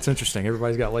 Yep. It's interesting.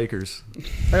 Everybody's got Lakers.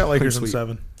 I got Lakers in sweet.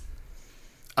 7.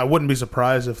 I wouldn't be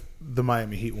surprised if the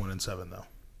Miami Heat won in 7, though.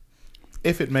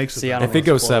 If it makes it. See, that I don't If far. it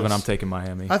goes close. 7, I'm taking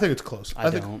Miami. I think it's close.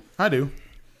 I think don't. I do.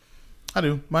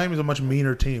 Miami's a much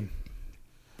meaner team.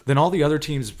 Then all the other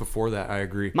teams before that, I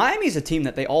agree. Miami's a team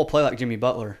that they all play like Jimmy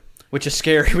Butler, which is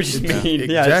scary, which is mean.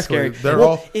 Yeah, it's exactly. scary. They're Well,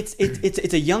 all- it's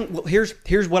a young. Well,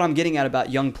 here's what I'm getting at about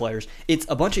young players. It's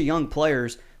a bunch of young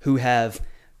players who have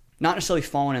not necessarily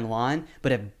fallen in line,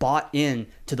 but have bought in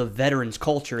to the veterans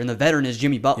culture, and the veteran is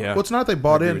Jimmy Butler. Yeah. Well, it's not they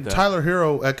bought I agree in. with that. Tyler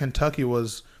Hero at Kentucky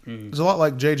was a lot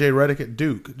like J.J. Redick at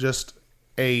Duke,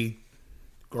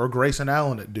 or Grayson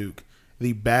Allen at Duke,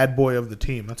 the bad boy of the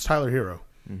team. That's Tyler Hero.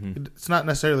 It's not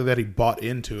necessarily that he bought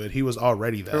into it. He was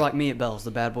already that. They're like me at Bell's,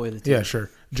 the bad boy of the team. Yeah, sure.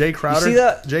 Jay Crowder. see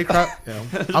that? Jay Crowder.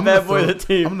 I'm bad boy of the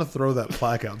team. I'm gonna throw that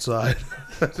plaque outside.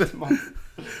 Put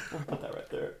that right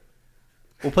there.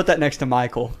 We'll put that next to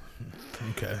Michael.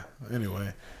 Okay.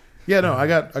 Anyway, yeah, no, I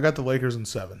got the Lakers in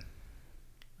 7.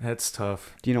 That's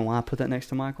tough. Do you know why I put that next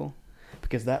to Michael?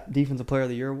 Because that Defensive Player of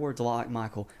the Year award's a lot like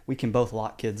Michael. We can both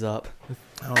lock kids up.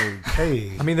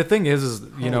 Okay. I mean, the thing is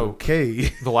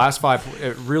okay. the last 5,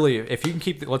 it really, if you can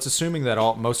keep, let's assuming that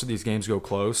most of these games go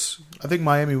close. I think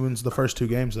Miami wins the first 2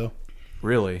 games though.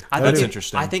 Really, I that's think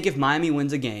interesting. I think if Miami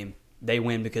wins a game, they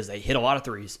win because they hit a lot of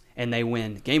threes, and they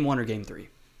win game 1 or game 3.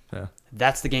 Yeah.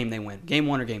 That's the game they win. Game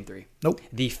 1 or game 3. Nope.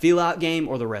 The feel-out game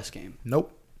or the rest game.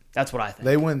 Nope. That's what I think.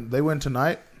 They win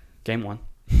tonight Game 1.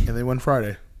 and they win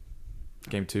Friday.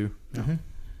 Game 2. Mm-hmm.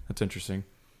 That's interesting.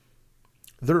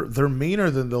 They're meaner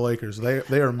than the Lakers. They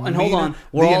are meaner. And hold on,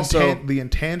 we're the also- the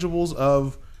intangibles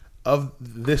of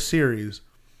this series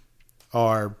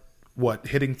are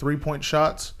hitting 3-point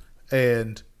shots,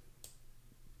 and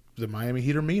the Miami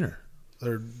Heat are meaner.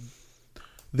 They're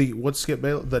what's Skip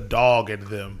Bayless? The dog in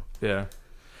them. Yeah.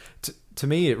 To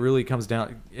me, it really comes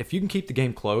down. If you can keep the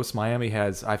game close, Miami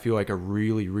has, I feel like, a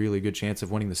really, really good chance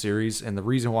of winning the series. And the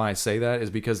reason why I say that is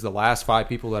because the last 5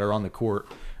 people that are on the court,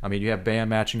 I mean, you have Bam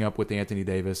matching up with Anthony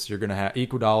Davis. You're going to have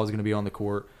Iguodala is going to be on the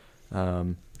court.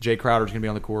 Jay Crowder is going to be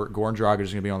on the court. Goran Dragic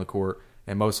is going to be on the court,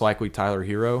 and most likely Tyler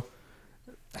Hero.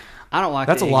 I don't like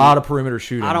That's a the Iggy- lot of perimeter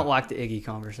shooting. I don't like the Iggy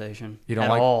conversation You don't at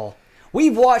like- all.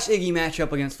 We've watched Iggy match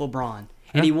up against LeBron, and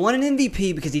Yeah. he won an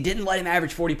MVP because he didn't let him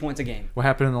average 40 points a game. What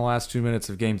happened in the last 2 minutes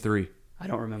of Game 3 I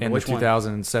don't remember in which the one.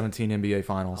 2017 NBA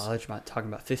Finals? Oh, I thought you were talking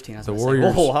about 15. I was The gonna say,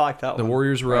 Warriors. oh, I like that The one.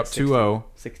 Warriors were Right, up 2-0.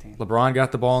 16. LeBron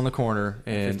got the ball in the corner,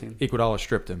 and 15. Iguodala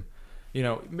stripped him.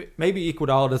 Maybe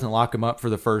Iguodala doesn't lock him up for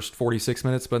the first 46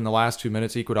 minutes, but in the last 2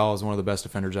 minutes, Iguodala is one of the best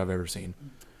defenders I've ever seen.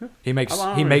 He makes I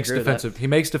don't he really makes agree with defensive he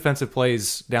makes defensive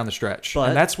plays down the stretch, But-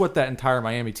 and that's what that entire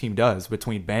Miami team does.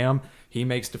 Between Bam, he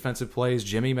makes defensive plays.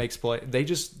 Jimmy makes play.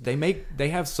 They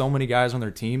have so many guys on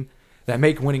their team that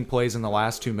make winning plays in the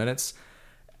last 2 minutes.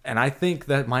 And I think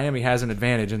that Miami has an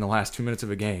advantage in the last 2 minutes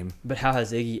of a game. But how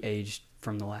has Iggy aged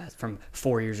from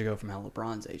 4 years ago from how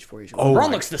LeBron's aged 4 years ago? Oh, LeBron my-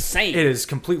 looks the same. It is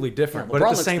completely different. Yeah, but LeBron at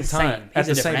the looks same the time, same. He's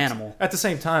a different animal. At the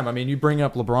same time, I mean, you bring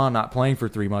up LeBron not playing for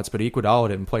 3 months, but Iguodala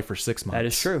didn't play for 6 months. That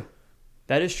is true.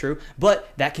 That is true. But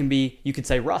that can be, you could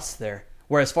say, rust there.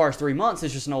 Whereas as far as 3 months,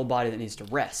 it's just an old body that needs to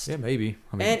rest. Yeah, maybe.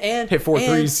 I mean, And hit 4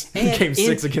 threes in and Game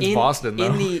 6 against Boston,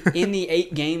 though. in the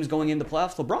 8 games going into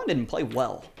playoffs, LeBron didn't play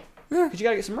well. because you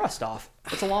got to get some rust off.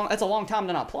 That's a long time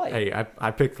to not play. Hey,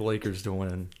 I picked the Lakers to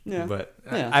win. Yeah. But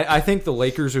Yeah. I think the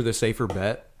Lakers are the safer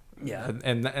bet. Yeah.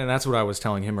 And that's what I was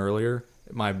telling him earlier.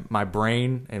 My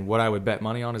brain and what I would bet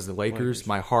money on is the Lakers.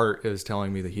 My heart is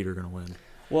telling me the Heat are going to win.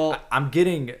 Well,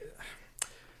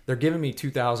 They're giving me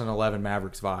 2011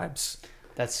 Mavericks vibes.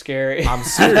 that's scary. I'm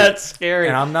serious. That's scary.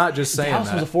 And I'm not just saying Dallas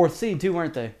that. was a 4th seed too,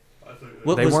 weren't they?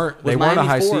 They weren't a Miami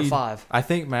high 4 or seed. 5? I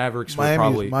think Mavericks were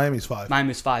probably. Miami's 5. Miami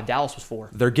was 5. Dallas was 4.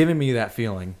 They're giving me that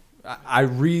feeling. I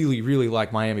really, really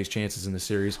like Miami's chances in the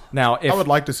series. Now, if I would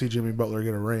like to see Jimmy Butler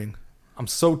get a ring. I'm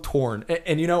so torn,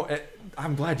 and you know,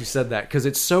 I'm glad you said that because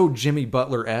it's so Jimmy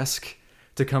Butler-esque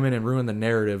to come in and ruin the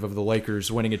narrative of the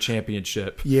Lakers winning a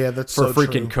championship. Yeah, that's for so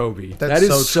freaking true. Kobe. That's That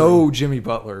is so true. Jimmy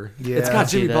Butler. Yeah. It's I got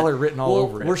See Jimmy that. Butler written all Well,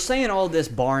 over it. We're saying all this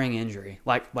barring injury,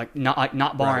 like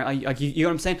not barring. Like, you know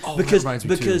what I'm saying? Oh, that because reminds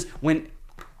me, because when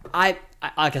I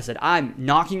like I said, I'm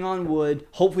knocking on wood.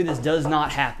 Hopefully this does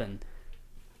not happen.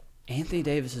 Anthony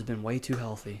Davis has been way too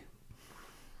healthy.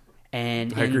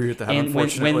 And I agree with that, And when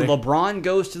unfortunately. LeBron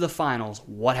goes to the finals,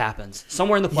 what happens?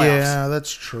 Somewhere in the playoffs. Yeah, that's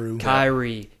true.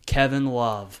 Kyrie, Kevin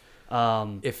Love,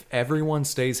 If everyone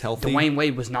stays healthy, Dwayne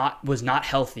Wade was not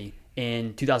healthy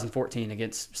in 2014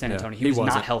 against San Yeah, Antonio. He was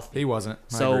wasn't. not healthy. He wasn't.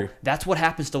 I So agree. that's what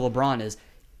happens to LeBron is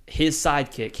his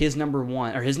sidekick, his number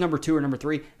 1 or his number 2 or number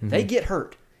 3, Mm-hmm. they get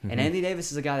hurt. And Anthony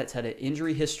Davis is a guy that's had an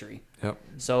injury history. Yep.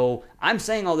 So I'm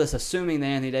saying all this assuming that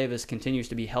Anthony Davis continues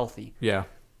to be healthy. Yeah.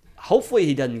 Hopefully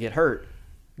he doesn't get hurt.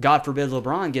 God forbid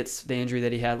LeBron gets the injury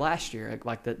that he had last year,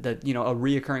 like the a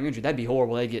reoccurring injury. That'd be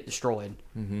horrible. They'd get destroyed.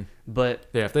 Mm-hmm. But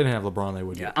Yeah, if they didn't have LeBron, they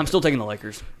would. yeah, get I'm still taking the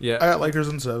Lakers. Yeah. I got Lakers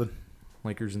in 7.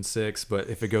 Lakers in 6, but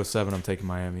if it goes 7, I'm taking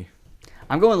Miami.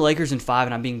 I'm going Lakers in 5,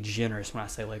 and I'm being generous when I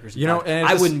say Lakers in 5. and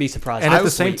I wouldn't be surprised. And if at it the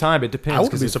was same sweet. time, it depends. I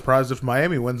wouldn't 'cause be if- surprised if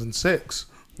Miami wins in 6.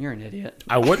 You're an idiot.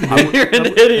 I wouldn't be. You're an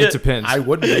idiot. It depends. I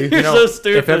would be. You're so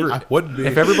stupid. I would be.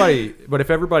 If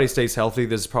everybody stays healthy,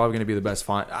 this is probably going to be the best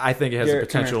final. I think it has Garrett,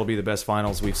 the come potential here. to be the best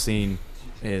finals we've seen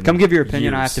in Come give your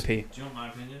opinion. I have years. to pee. Do you want my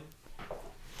opinion?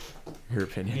 Your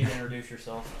opinion. to introduce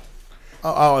yourself.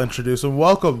 I'll introduce him.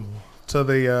 Welcome to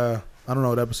the. I don't know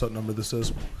what episode number this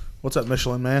is. What's up,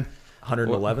 Michelin Man?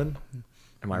 111?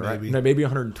 Am I right? Maybe. No, maybe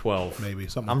 112. Maybe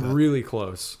something. I'm like that. really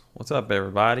close. What's up,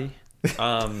 everybody?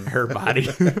 Everybody.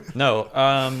 No,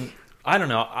 I don't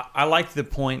know. I like the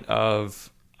point of.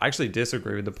 I actually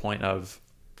disagree with the point of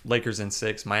Lakers in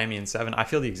 6, Miami in 7. I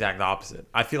feel the exact opposite.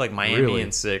 I feel like Miami Really?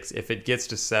 in 6, if it gets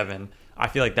to 7, I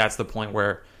feel like that's the point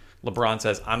where LeBron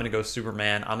says, I'm going to go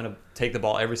Superman. I'm going to take the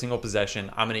ball every single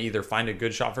possession. I'm going to either find a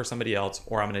good shot for somebody else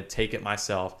or I'm going to take it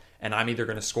myself. And I'm either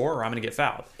going to score or I'm going to get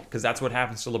fouled. Because that's what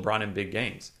happens to LeBron in big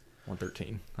games.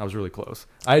 113. I was really close.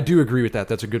 I do agree with that.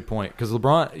 That's a good point. Because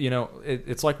LeBron,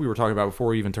 it's like we were talking about before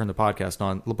we even turned the podcast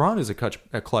on. LeBron is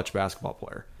a clutch basketball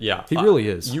player. Yeah. He really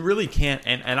is. You really can't.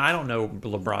 And I don't know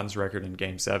LeBron's record in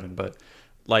game 7, but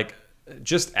like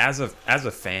just as a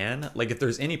fan, like if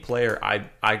there's any player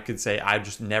I could say I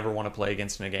just never want to play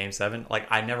against in a game 7, like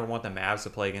I never want the Mavs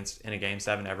to play against in a game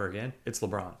 7 ever again, it's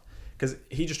LeBron. Because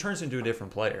he just turns into a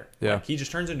different player. Yeah. Like, he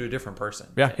just turns into a different person.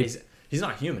 Yeah. He's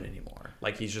not human anymore.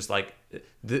 Like he's just like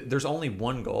there's only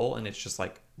one goal and it's just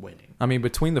like winning. I mean,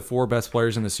 between the 4 best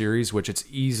players in the series, which it's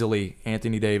easily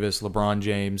Anthony Davis, LeBron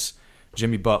James,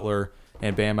 Jimmy Butler,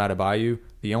 and Bam Adebayo,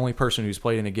 the only person who's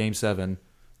played in a Game 7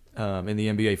 in the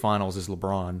NBA Finals is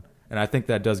LeBron. And I think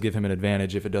that does give him an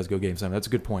advantage if it does go Game 7. That's a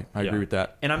good point. I agree with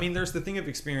that. And I mean, there's the thing of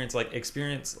experience,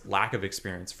 lack of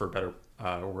experience, for better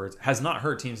words, has not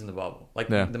hurt teams in the bubble. Like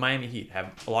Yeah. the Miami Heat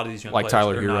have a lot of these young Like players.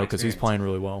 Tyler that are Hero, not because he's experienced. playing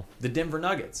really well. The Denver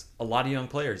Nuggets, a lot of young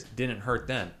players, didn't hurt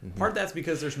them. Part of that's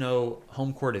because there's no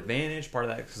home court advantage. Part of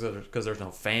that because there's no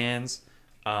fans.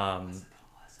 I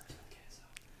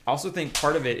also think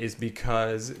part of it is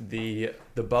because the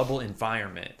bubble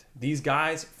environment. These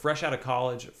guys, fresh out of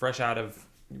college, fresh out of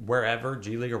wherever,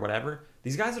 G League or whatever,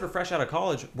 these guys that are fresh out of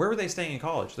college, where were they staying in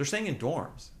college? They're staying in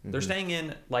dorms. They're staying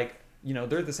in,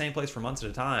 they're at the same place for months at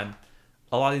a time.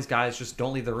 A lot of these guys just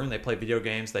don't leave the room. They play video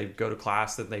games. They go to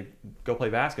class. Then they go play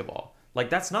basketball. Like,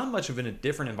 that's not much of a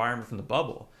different environment from the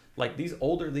bubble. Like, these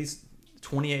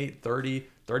 28, 30,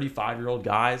 35-year-old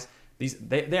guys,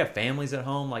 they have families at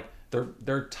home. Like,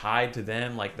 they're tied to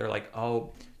them. Like, they're like,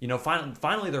 oh,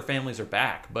 finally their families are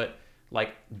back. But,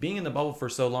 like, being in the bubble for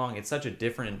so long, it's such a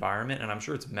different environment, and I'm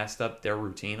sure it's messed up their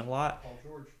routine a lot.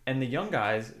 And the young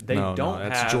guys, No, don't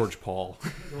that's have... George Paul.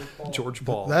 George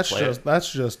Paul. That's Play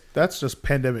just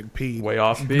pandemic Pete. way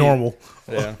off beat. Normal.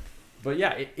 Yeah. But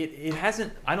yeah, it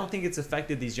hasn't. I don't think it's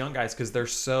affected these young guys because they're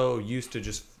so used to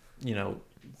just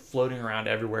floating around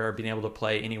everywhere, being able to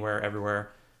play anywhere,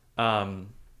 everywhere, and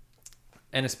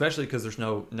especially because there's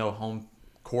no home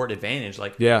court advantage.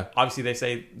 Like, Yeah. obviously they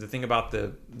say the thing about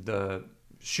the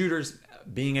shooters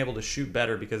being able to shoot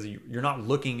better because you're not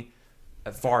looking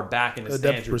far back in the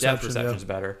stands. Your depth perception is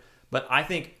better. But I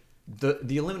think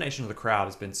the elimination of the crowd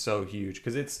has been so huge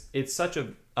because it's such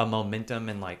a momentum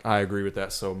and like. I agree with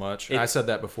that so much. I said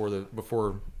that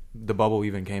before the bubble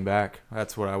even came back.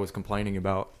 That's what I was complaining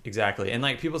about. Exactly. And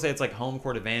like people say it's like home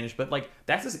court advantage, but like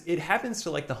it happens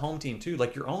to like the home team too.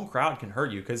 Like your own crowd can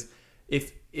hurt you because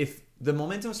if the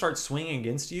momentum starts swinging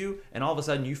against you and all of a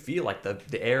sudden you feel like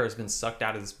the air has been sucked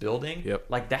out of this building,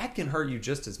 like that can hurt you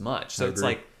just as much. So it's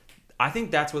like I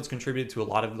think that's what's contributed to a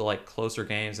lot of the like closer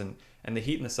games and the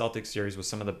Heat and the Celtics series was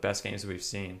some of the best games that we've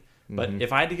seen. But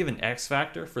if I had to give an X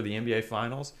factor for the NBA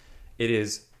Finals, it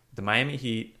is the Miami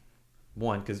Heat.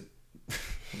 One, because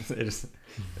it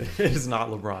is not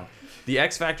LeBron. The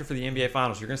X factor for the NBA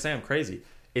Finals, you're going to say I'm crazy.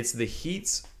 It's the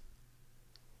Heat's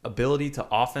ability to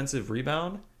offensive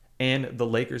rebound and the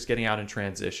Lakers getting out in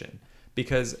transition.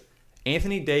 Because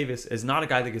Anthony Davis is not a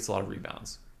guy that gets a lot of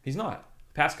rebounds. He's not.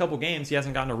 Past couple games, he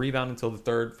hasn't gotten a rebound until the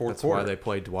third, fourth quarter. That's why they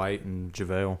played Dwight and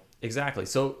JaVale. Exactly.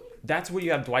 So that's what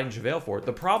you have Dwight and JaVale for.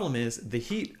 The problem is the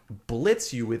Heat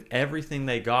blitz you with everything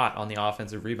they got on the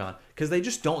offensive rebound because they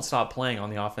just don't stop playing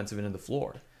on the offensive end of the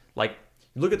floor. Like,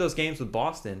 look at those games with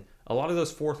Boston. A lot of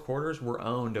those fourth quarters were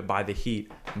owned by the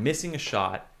Heat missing a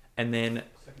shot, and then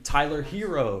Tyler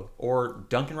Hero or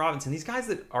Duncan Robinson, these guys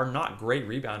that are not great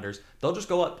rebounders, they'll just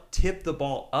go up, tip the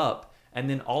ball up, and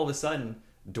then all of a sudden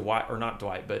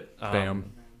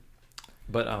Bam.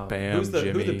 But Bam, who's the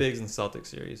Jimmy. bigs in the Celtics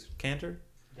series? Cantor?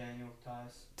 Daniel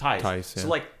Tice. Yeah. So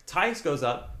like Tice goes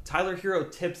up, Tyler Hero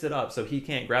tips it up so he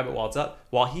can't grab it while it's up.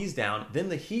 While he's down, then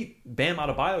the Heat, Bam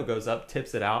Adebayo goes up,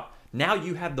 tips it out. Now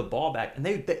you have the ball back, and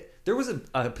there was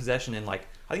a possession in like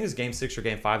I think it was Game 6 or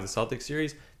Game 5 of the Celtics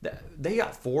series. They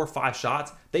got 4 or 5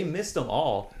 shots. They missed them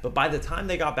all, but by the time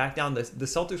they got back down, the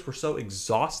Celtics were so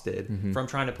exhausted from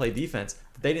trying to play defense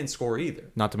that they didn't score either.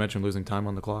 Not to mention losing time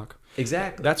on the clock.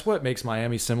 Exactly. That's what makes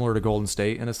Miami similar to Golden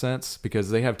State in a sense because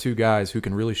they have two guys who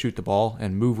can really shoot the ball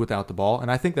and move without the ball,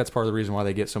 and I think that's part of the reason why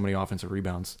they get so many offensive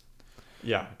rebounds.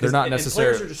 Yeah, they're not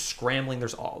necessarily. Players are just scrambling.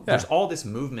 There's all this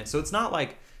movement, so it's not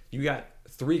like you got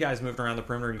 3 guys moving around the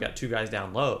perimeter and you got 2 guys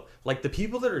down low. Like the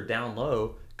people that are down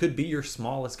low could be your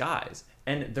smallest guys,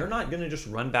 and they're not going to just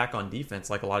run back on defense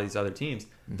like a lot of these other teams.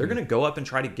 They're going to go up and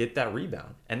try to get that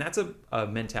rebound, and that's a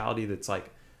mentality that's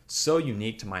like so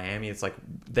unique to Miami. It's like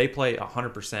they play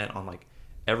 100% on like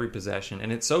every possession,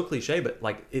 and it's so cliche, but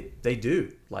like they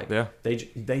do. Like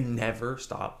they never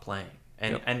stop playing,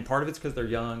 and part of it's because they're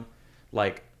young.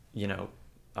 Like they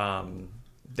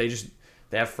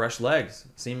have fresh legs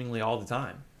seemingly all the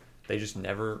time. They just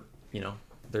never,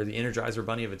 they're the Energizer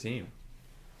Bunny of a team.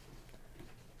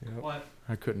 Yep. What?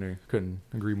 I couldn't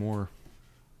agree more.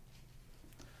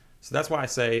 So that's why I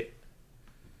say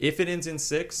if it ends in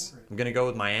 6, I'm going to go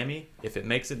with Miami. If it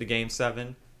makes it to Game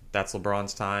 7, that's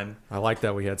LeBron's time. I like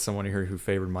that we had someone here who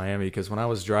favored Miami because when I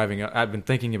was driving, I've been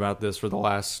thinking about this for the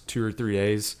last 2 or 3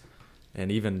 days. And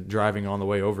even driving on the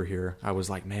way over here, I was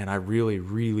like, man, I really,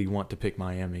 really want to pick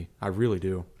Miami. I really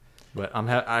do. But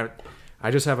I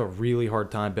just have a really hard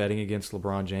time betting against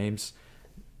LeBron James.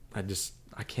 I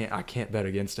can't bet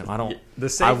against him. I do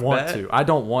not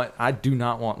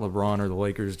want LeBron or the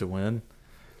Lakers to win.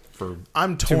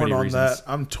 I'm torn on that.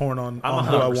 I'm torn on who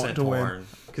I want to win.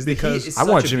 Because I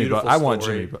want Jimmy, but I want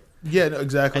Jimmy. Yeah,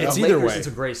 exactly. It's either way. It's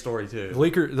a great story too.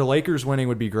 The Lakers winning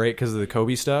would be great because of the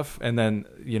Kobe stuff, and then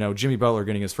Jimmy Butler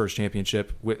getting his first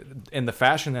championship in the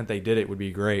fashion that they did it would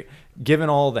be great. Given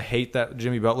all the hate that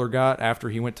Jimmy Butler got after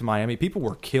he went to Miami, people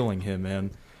were killing him, man.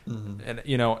 Mm-hmm.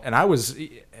 And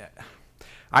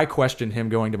I questioned him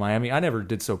going to Miami. I never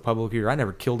did so publicly, or I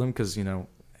never killed him because he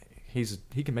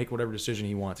can make whatever decision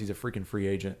he wants. He's a freaking free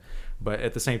agent. But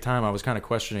at the same time, I was kind of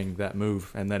questioning that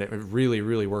move and that it really,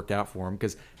 really worked out for him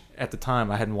because at the time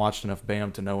I hadn't watched enough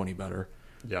Bam to know any better.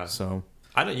 Yeah. So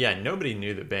nobody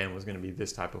knew that Bam was going to be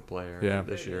this type of player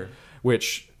this year.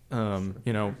 Which Bam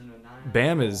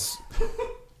is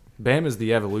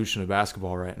the evolution of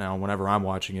basketball right now. Whenever I'm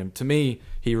watching him, to me,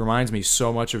 he reminds me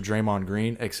so much of Draymond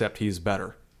Green, except he's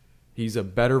better. He's a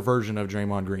better version of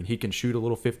Draymond Green. He can shoot a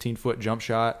little 15-foot jump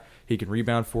shot. He can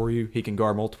rebound for you. He can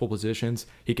guard multiple positions.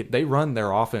 They run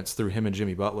their offense through him and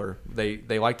Jimmy Butler.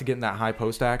 They like to get in that high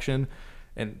post action,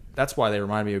 and that's why they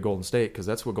remind me of Golden State because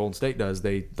that's what Golden State does.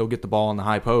 They'll get the ball in the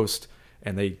high post,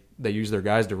 and they use their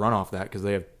guys to run off that because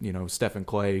they have Stephen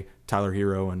Clay, Tyler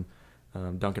Hero,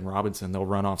 and Duncan Robinson. They'll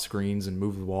run off screens and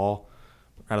move the ball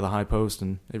out of the high post,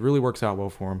 and it really works out well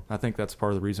for them. I think that's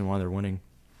part of the reason why they're winning.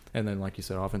 And then, like you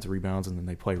said, offensive rebounds, and then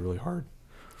they play really hard.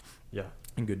 Yeah.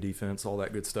 And good defense, all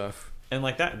that good stuff. And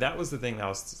like that was the thing that I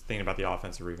was thinking about the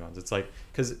offensive rebounds. It's like,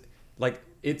 because like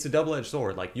it's a double-edged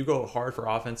sword. Like you go hard for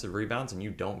offensive rebounds and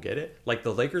you don't get it. Like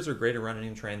the Lakers are great at running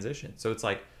in transition. So it's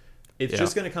like, it's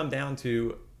just going to come down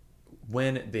to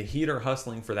when the Heat are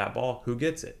hustling for that ball, who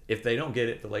gets it? If they don't get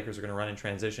it, the Lakers are going to run in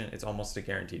transition. It's almost a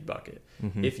guaranteed bucket.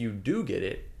 If you do get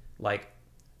it, like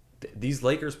these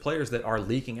Lakers players that are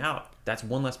leaking out, that's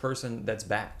one less person that's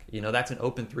back. You know, that's an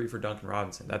open three for Duncan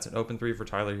Robinson. That's an open three for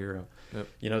Tyler Hero. Yep.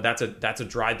 You know, that's a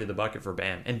drive to the bucket for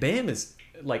Bam. And Bam is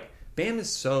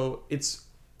so,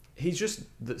 he's just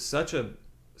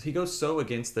he goes so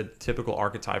against the typical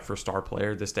archetype for a star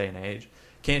player this day and age.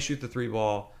 Can't shoot the three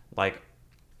ball, like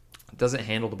doesn't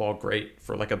handle the ball great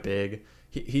for like a big.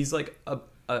 He's like a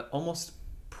almost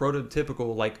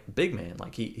prototypical like big man.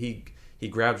 Like he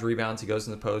grabs rebounds, he goes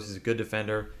in the post, he's a good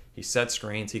defender, he sets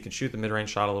screens, he can shoot the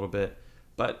mid-range shot a little bit.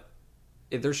 But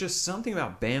there's just something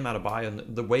about Bam Adebayo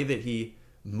and the way that he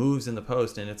moves in the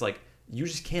post, and it's like you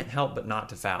just can't help but not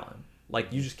to foul him.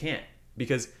 Like you just can't,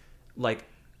 because like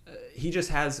he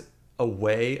just has a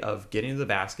way of getting to the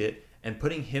basket and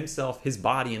putting his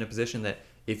body in a position that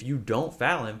if you don't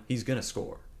foul him, he's going to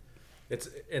score.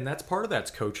 And that's part of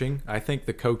that's coaching. I think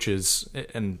the coaches,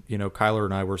 and you know, Kyler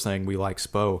and I were saying we like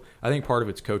Spo. I think part of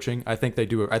it's coaching. I think they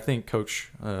do. I think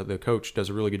the coach does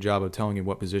a really good job of telling you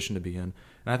what position to be in.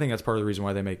 And I think that's part of the reason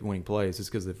why they make winning plays is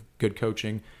because of good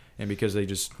coaching and because they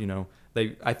just, you know,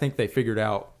 I think they figured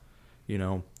out, you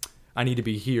know, I need to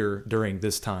be here during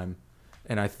this time.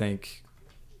 And I think,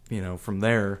 you know, from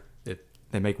there,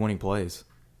 they make winning plays.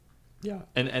 Yeah,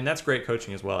 and that's great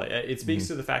coaching as well. It speaks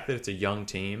to the fact that it's a young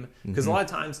team, because a lot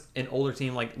of times an older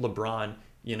team like LeBron,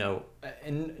 you know,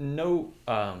 and no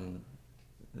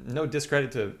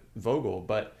discredit to Vogel,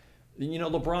 but you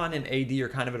know, LeBron and AD are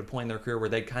kind of at a point in their career where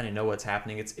they kind of know what's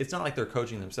happening. It's not like they're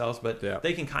coaching themselves, but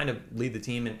they can kind of lead the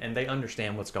team and they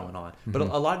understand what's going on. But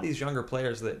a lot of these younger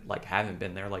players that like haven't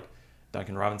been there, like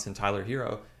Duncan Robinson, Tyler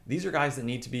Hero, these are guys that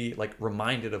need to be like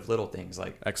reminded of little things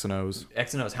like X and O's.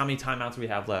 How many timeouts do we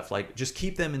have left? Like just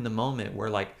keep them in the moment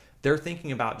where like they're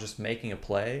thinking about just making a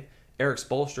play. Eric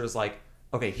Spoelstra is like,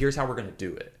 okay, here's how we're going to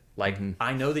do it. Like,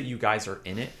 I know that you guys are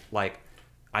in it. Like,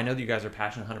 I know that you guys are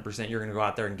passionate 100%. You're going to go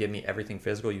out there and give me everything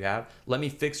physical you have. Let me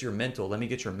fix your mental. Let me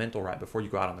get your mental right before you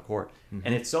go out on the court.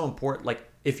 And it's so important. Like,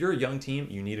 if you're a young team,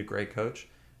 you need a great coach.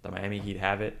 The Miami Heat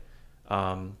have it.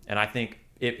 And I think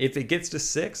if it gets to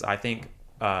 6, I think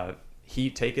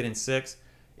Heat take it in 6.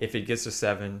 If it gets to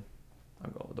 7,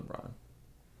 I'm going with LeBron.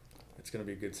 It's going to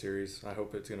be a good series. I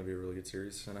hope it's going to be a really good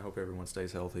series, and I hope everyone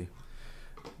stays healthy.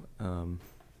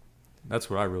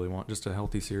 That's what I really want, just a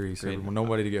healthy series.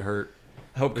 Nobody to get hurt.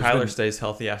 I hope Kyler stays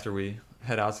healthy after we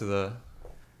head out to the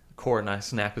court and I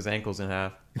snap his ankles in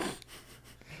half.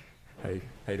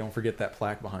 Hey, don't forget that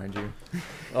plaque behind you.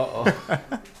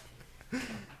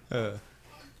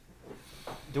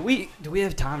 Do we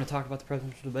have time to talk about the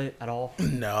presidential debate at all?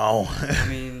 No. I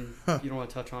mean, you don't want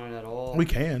to touch on it at all? We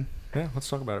can. Yeah, let's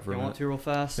talk about it for a You minute. want to real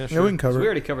fast? Yeah, Yeah, sure. we can cover We it.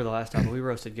 already covered the last time, but we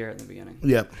roasted Garrett in the beginning.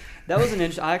 Yep. That was an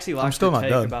interesting. I actually liked still your not take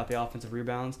done. about the offensive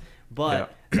rebounds,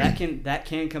 but that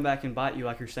can come back and bite you,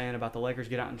 like you're saying about the Lakers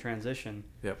get out in transition.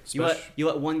 Yep. You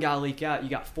let one guy leak out. You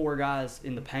got 4 guys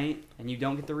in the paint, and you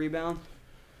don't get the rebound.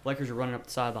 Lakers are running up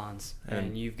the sidelines,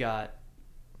 and you got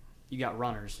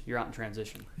runners. You're out in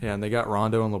transition. Yeah, and they got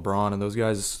Rondo and LeBron, and those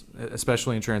guys,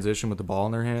 especially in transition with the ball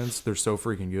in their hands, they're so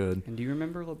freaking good. And do you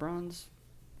remember LeBron's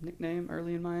nickname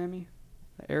early in Miami?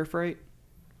 Air Freight?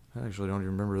 I actually don't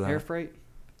even remember that. Air Freight?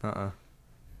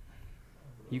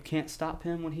 You can't stop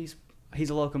him when he's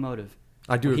a locomotive.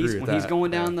 I do agree with when that. he's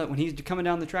going down when he's coming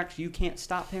down the tracks, you can't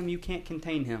stop him. You can't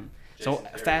contain him. So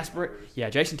fast break. Yeah,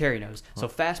 Jason Terry knows. So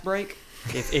fast break.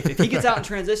 If he gets out in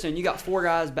transition and you got 4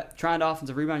 guys trying to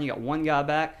offensive rebound, you got 1 guy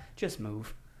back, just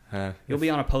move. You'll be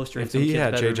on a poster in some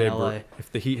kid's bedroom in LA.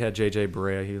 If the Heat had JJ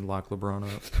Barea, he'd lock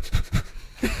LeBron up.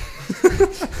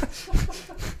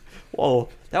 Whoa,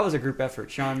 that was a group effort.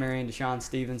 Sean Marion, Deshaun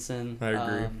Stevenson. I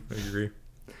agree.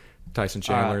 Tyson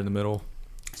Chandler in the middle.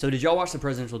 So did y'all watch the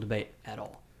presidential debate at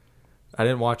all? I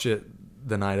didn't watch it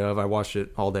the night of. I watched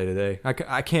it all day today.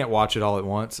 I can't watch it all at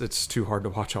once. It's too hard to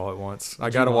watch all at once. I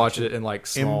got to watch it in like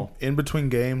small. In between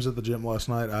games at the gym last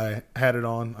night, I had it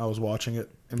on. I was watching it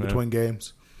in between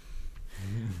games.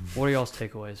 What are y'all's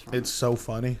takeaways from It's so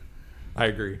funny. I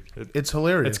agree. It's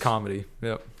hilarious. It's comedy.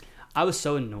 Yep. I was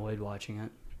so annoyed watching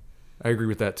it. I agree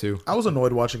with that too. I was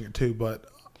annoyed watching it too, but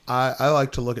I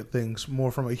like to look at things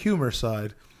more from a humor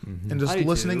side, and just I do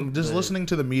listening too, but- listening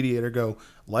to the mediator go,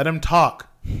 "Let him talk,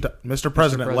 Mr.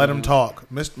 President. Let him talk,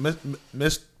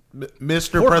 Mr. Poor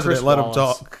President. Chris Let him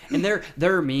Wallace. talk." And there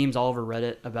are memes all over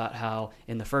Reddit about how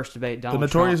in the first debate, The Donald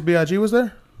Notorious Trump, B.I.G. was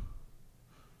there.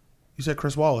 You said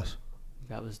Chris Wallace.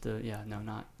 That was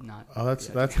not. Oh, that's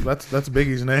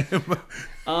Biggie's name.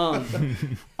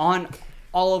 On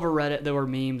all over Reddit, there were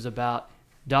memes about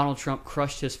Donald Trump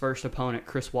crushed his first opponent,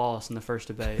 Chris Wallace, in the first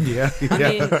debate. Yeah. I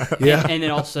mean, Yeah. and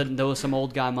then all of a sudden there was some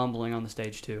old guy mumbling on the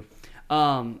stage too.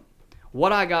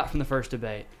 What I got from the first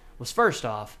debate was, first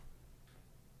off,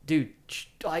 dude,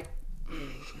 shut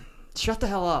the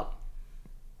hell up.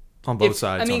 On both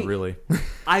sides, I mean, really.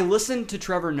 I listened to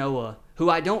Trevor Noah, who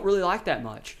I don't really like that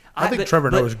much. I think Trevor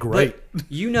Noah's great. But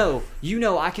you know,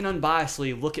 I can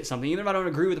unbiasedly look at something. Even if I don't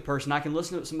agree with the person, I can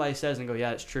listen to what somebody says and go,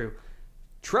 yeah, it's true.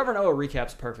 Trevor Noah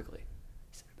recaps perfectly.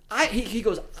 He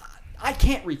goes, I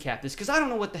can't recap this because I don't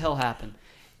know what the hell happened.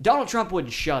 Donald Trump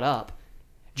wouldn't shut up.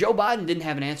 Joe Biden didn't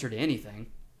have an answer to anything.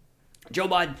 Joe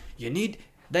Biden,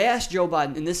 they asked Joe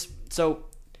Biden in this,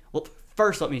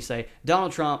 first let me say,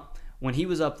 Donald Trump, when he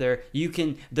was up there,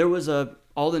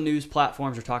 all the news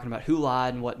platforms are talking about who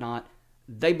lied and whatnot.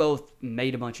 They both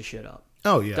made a bunch of shit up.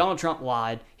 Oh, yeah. Donald Trump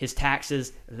lied. His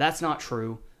taxes, that's not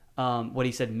true. What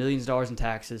he said, millions of dollars in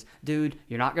taxes. Dude,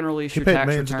 you're not going to release your tax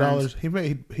returns. He paid millions of dollars.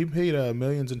 He paid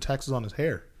millions in taxes on his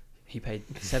hair. He paid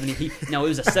it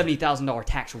was a $70,000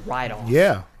 tax write-off.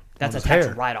 Yeah. That's a tax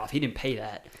write-off. He didn't pay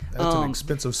that. That's an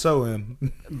expensive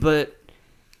sew-in. But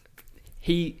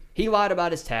he lied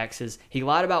about his taxes. He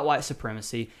lied about white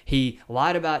supremacy. He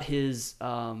lied about his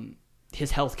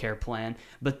health care plan.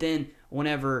 But then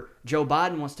whenever Joe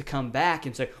Biden wants to come back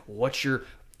and say, what's your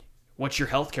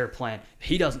health care plan?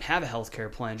 He doesn't have a health care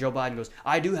plan. Joe Biden goes,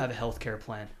 I do have a health care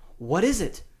plan. What is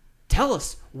it? Tell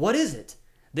us. What is it?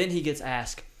 Then he gets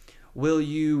asked, will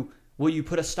you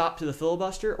put a stop to the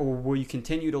filibuster, or will you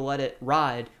continue to let it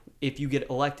ride if you get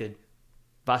elected,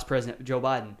 Vice President Joe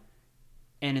Biden?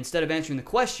 And instead of answering the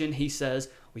question, he says,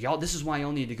 well, y'all, this is why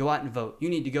y'all need to go out and vote. You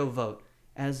need to go vote.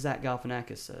 As Zach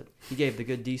Galifianakis said, he gave the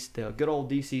good old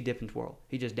DC dip and twirl.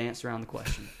 He just danced around the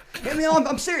question. I mean,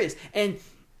 I'm serious. And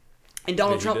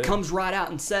Donald Trump comes right out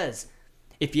and says,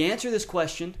 if you answer this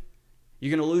question, you're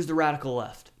going to lose the radical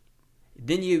left.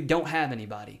 Then you don't have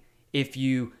anybody. If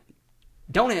you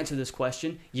don't answer this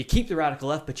question, you keep the radical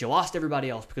left, but you lost everybody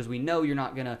else because we know you're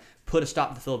not going to put a stop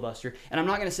to the filibuster. And I'm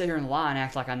not going to sit here and lie and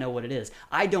act like I know what it is.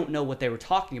 I don't know what they were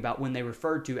talking about when they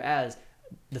referred to as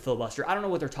the filibuster. I don't know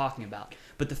what they're talking about.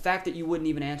 But the fact that you wouldn't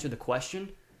even answer the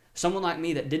question, someone like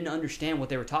me that didn't understand what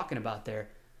they were talking about there,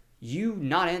 you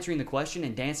not answering the question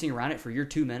and dancing around it for your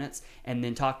 2 minutes and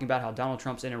then talking about how Donald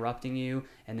Trump's interrupting you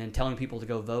and then telling people to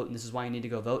go vote and this is why you need to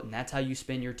go vote and that's how you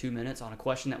spend your 2 minutes on a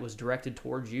question that was directed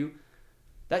towards you,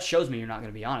 that shows me you're not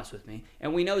going to be honest with me.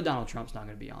 And we know Donald Trump's not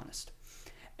going to be honest.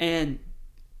 And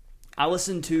I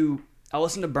listened to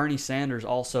Bernie Sanders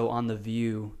also on The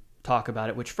View talk about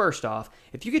it, which first off,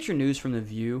 if you get your news from The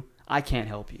View, I can't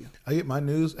help you. I get my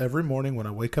news every morning when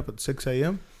I wake up at 6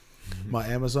 a.m. My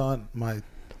Amazon, my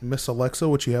Miss Alexa,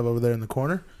 which you have over there in the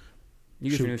corner.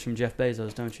 You get your news from Jeff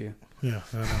Bezos, don't you? Yeah.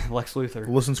 Lex Luthor.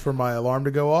 Listens for my alarm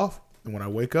to go off. And when I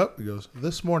wake up, it goes,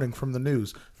 this morning from the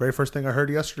news. Very first thing I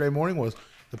heard yesterday morning was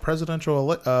the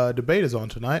presidential debate is on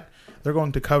tonight. They're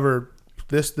going to cover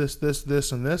this,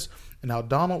 and this. And how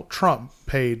Donald Trump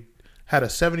had a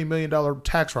 $70 million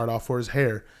tax write-off for his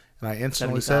hair. And I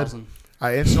instantly said,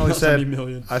 I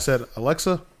said,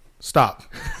 Alexa, stop.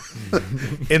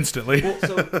 Instantly.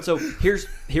 Well, so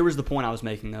here was the point I was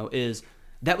making, though, is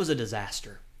that was a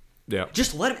disaster. Yeah.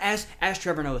 Just let him, as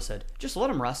Trevor Noah said, just let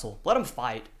him wrestle. Let him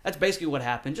fight. That's basically what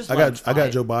happened. Just let him fight. I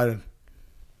got Joe Biden.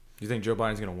 You think Joe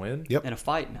Biden's going to win? Yep. In a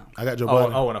fight, no. I got Joe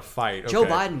Biden. Oh, in a fight. Okay. Joe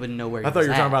Biden wouldn't know where he was I thought you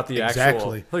were talking at. about the actual.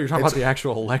 Exactly. I thought you were talking about the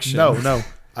actual election. No.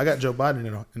 I got Joe Biden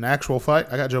in an actual fight.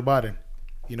 I got Joe Biden.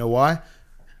 You know why?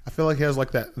 I feel like he has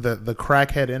like that the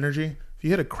crackhead energy. If you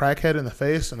hit a crackhead in the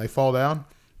face and they fall down,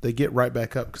 they get right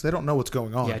back up because they don't know what's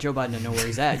going on. Yeah, Joe Biden doesn't know where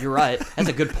he's at. You're right. That's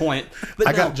a good point. But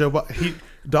I got Joe Biden.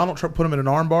 Donald Trump put him in an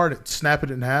arm bar and snap it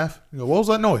in half. You go, what was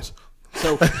that noise?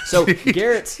 So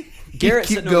Garrett's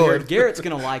sitting over here. going. Garrett's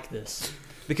gonna like this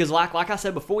because like I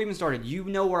said before we even started, you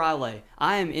know where I lay.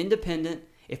 I am independent.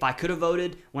 If I could have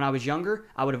voted when I was younger,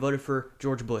 I would have voted for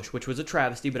George Bush, which was a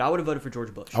travesty, but I would have voted for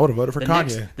George Bush. I would have voted for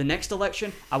Kanye. The next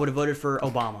election, I would have voted for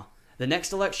Obama. The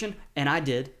next election, and I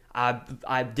did.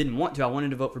 I didn't want to. I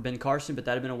wanted to vote for Ben Carson, but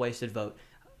that would have been a wasted vote.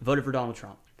 Voted for Donald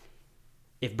Trump.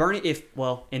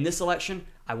 In this election,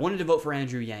 I wanted to vote for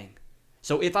Andrew Yang.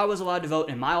 So if I was allowed to vote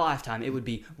in my lifetime, it would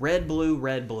be red, blue,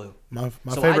 red, blue. My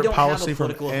So favorite policy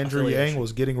from Andrew affiliation. Yang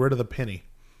was getting rid of the penny.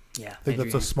 Yeah, I think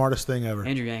that's the smartest thing ever.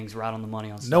 Andrew Yang's right on the money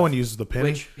on stuff. No one uses the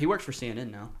penny. Which he works for CNN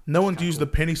now. No one's used the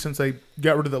penny since they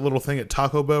got rid of that little thing at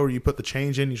Taco Bell where you put the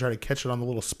change in, you try to catch it on the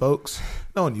little spokes.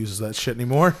 No one uses that shit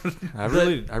anymore. I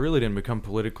really didn't become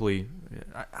politically.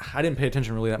 I didn't pay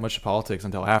attention really that much to politics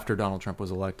until after Donald Trump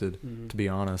was elected. To be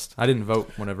honest, I didn't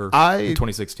vote in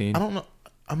 2016. I don't know.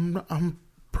 I'm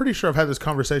pretty sure I've had this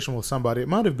conversation with somebody. It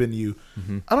might have been you.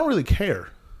 I don't really care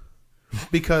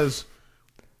because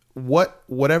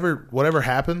whatever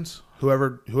happens,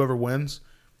 whoever wins,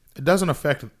 it doesn't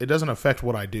affect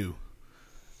what I do.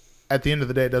 At the end of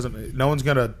the day, it doesn't. No one's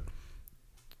gonna.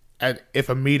 If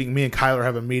me and Kyler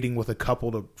have a meeting with a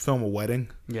couple to film a wedding,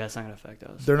 Yeah, it's not going to affect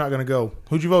us. they're not gonna go,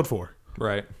 "Who'd you vote for?"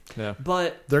 Right. Yeah.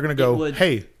 But They're gonna go,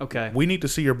 "Hey, okay. we need to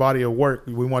see your body of work.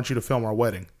 We want you to film our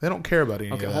wedding." They don't care about any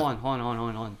of that. Hold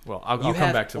on. Well, I'll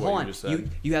come back to what you just said.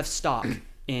 You have stock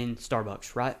in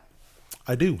Starbucks, right?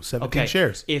 I do 17 Okay.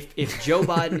 shares. If Joe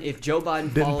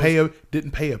Biden follows,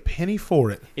 Didn't pay a penny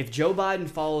for it. if Joe Biden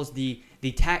follows the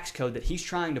tax code that he's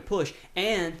trying to push,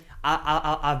 and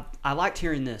I liked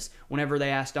hearing this whenever they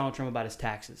asked Donald Trump about his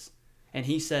taxes, and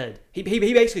he said he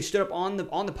basically stood up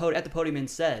at the podium and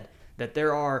said that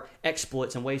there are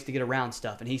exploits and ways to get around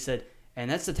stuff, and he said,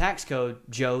 and that's the tax code,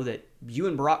 Joe, that you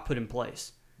and Barack put in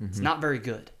place. It's not very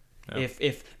good. Yeah.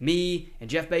 If me and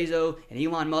Jeff Bezos and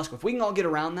Elon Musk, if we can all get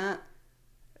around that,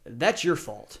 that's your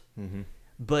fault.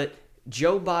 But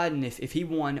Joe Biden, if he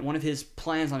won, one of his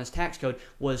plans on his tax code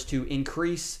was to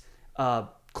increase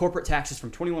corporate taxes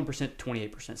from 21% to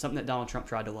 28%, something that Donald Trump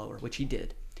tried to lower, which he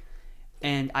did.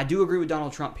 And I do agree with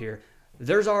Donald Trump here.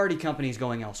 There's already companies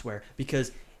going elsewhere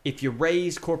because if you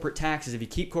raise corporate taxes, if you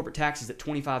keep corporate taxes at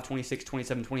 25, 26,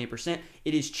 27, 28%,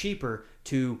 it is cheaper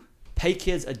to pay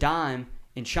kids a dime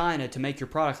in China to make your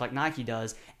products like Nike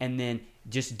does, and then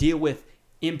just deal with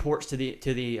imports to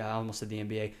the I almost said the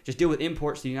NBA. Just deal with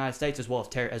imports to the United States as well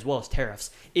as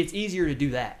tariffs. It's easier to do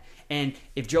that. And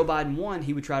if Joe Biden won,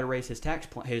 he would try to raise his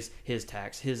corporate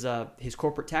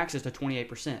taxes to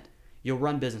 28%. You'll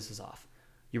run businesses off.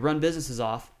 You run businesses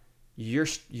off, your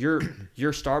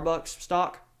Starbucks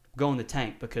stock go in the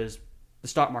tank because the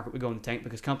stock market would go in the tank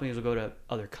because companies will go to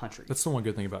other countries. That's the one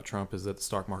good thing about Trump is that the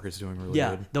stock market is doing really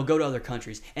Yeah, good. they'll go to other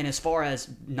countries. And as far as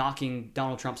knocking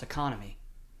Donald Trump's economy,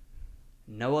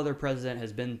 no other president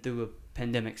has been through a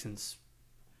pandemic since.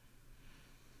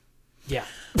 Yeah.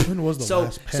 When was the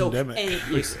last pandemic?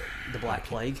 The Black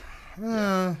Plague.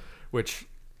 Which,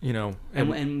 you know,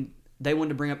 And they wanted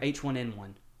to bring up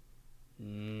H1N1.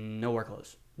 Nowhere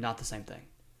close. Not the same thing.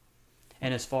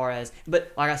 And as far as...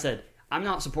 But like I said, I'm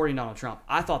not supporting Donald Trump.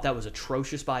 I thought that was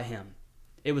atrocious by him.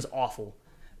 It was awful.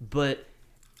 But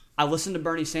I listened to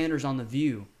Bernie Sanders on The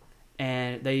View,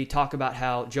 and they talk about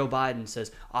how Joe Biden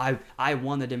says, I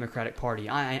won the Democratic Party.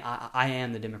 I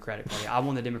am the Democratic Party. I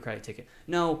won the Democratic ticket.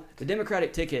 No, the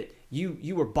Democratic ticket,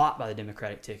 you were bought by the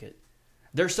Democratic ticket.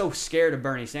 They're so scared of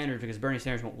Bernie Sanders because Bernie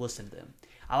Sanders won't listen to them.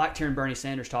 I liked hearing Bernie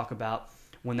Sanders talk about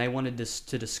when they wanted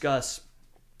to discuss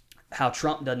how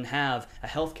Trump doesn't have a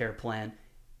health care plan.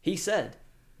 He said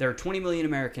there are 20 million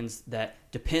Americans that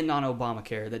depend on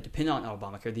Obamacare, the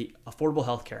Affordable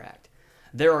Health Care Act.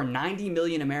 There are 90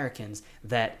 million Americans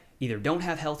that either don't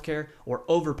have health care or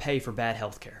overpay for bad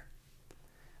health care.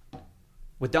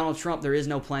 With Donald Trump, there is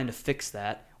no plan to fix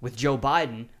that. With Joe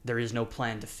Biden, there is no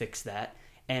plan to fix that.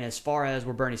 And as far as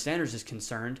where Bernie Sanders is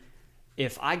concerned,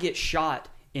 if I get shot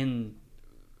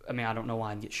I don't know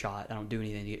why I'd get shot. I don't do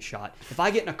anything to get shot. If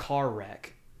I get in a car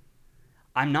wreck,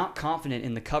 I'm not confident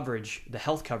in the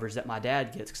health coverage that my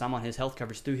dad gets because I'm on his health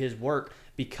coverage through his work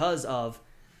because of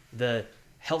the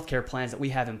healthcare plans that we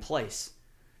have in place.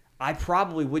 I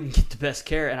probably wouldn't get the best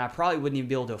care, and I probably wouldn't even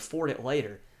be able to afford it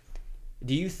later.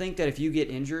 Do you think that if you get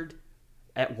injured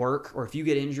at work, or if you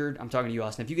get injured, I'm talking to you,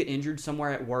 Austin, if you get injured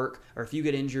somewhere at work, or if you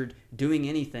get injured doing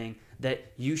anything,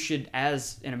 that you should,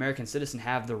 as an American citizen,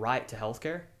 have the right to health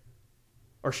care?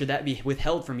 Or should that be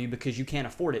withheld from you because you can't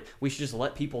afford it? We should just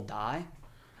let people die?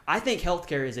 I think health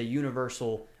care is a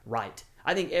universal right.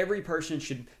 I think every person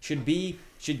should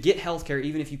get health care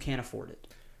even if you can't afford it.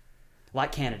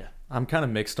 Like Canada. I'm kind of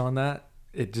mixed on that.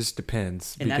 It just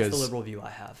depends. And that's the liberal view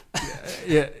I have.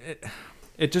 Yeah,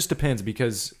 it just depends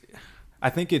because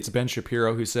I think it's Ben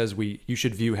Shapiro who says you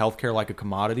should view healthcare like a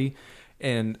commodity.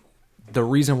 And the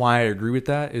reason why I agree with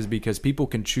that is because people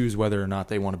can choose whether or not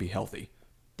they want to be healthy.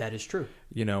 That is true.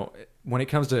 You know, when it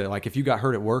comes to like if you got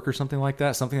hurt at work or something like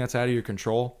that, something that's out of your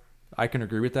control, I can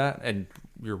agree with that. And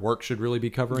your work should really be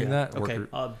covering that. Okay,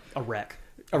 a wreck.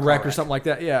 A wreck or something like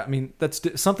that. Yeah, I mean, that's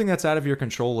something that's out of your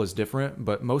control is different.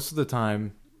 But most of the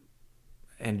time,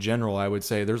 in general, I would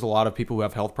say there's a lot of people who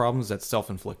have health problems that's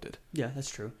self-inflicted. Yeah, that's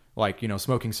true. like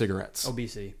smoking cigarettes.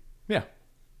 Obesity, Yeah,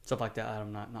 stuff like that.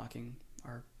 I'm not knocking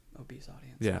our obese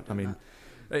audience. yeah. I'm I mean,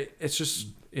 not. it's just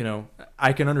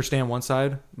I can understand one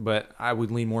side, but I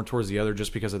would lean more towards the other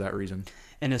just because of that reason.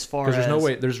 And as far Because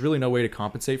as there's really no way to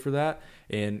compensate for that.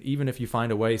 And even if you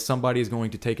find a way, somebody is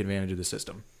going to take advantage of the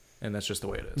system, and that's just the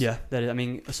way it is. yeah, that is, I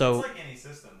mean, so It's like any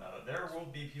system, though. There will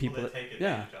be people that take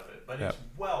yeah. advantage of it, but Yeah. it's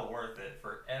well worth it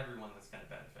for everyone that's going to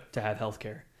benefit. to have health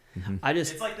care, Mm-hmm. I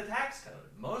just It's like the tax code.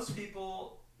 Most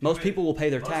people will pay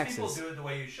their most taxes. people do it the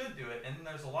way you should do it, and then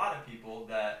there's a lot of people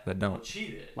that don't. will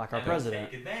cheat it, Like our and they'll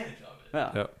president. take advantage of it.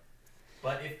 Yeah. Yep.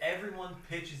 But if everyone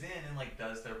pitches in and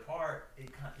does their part, it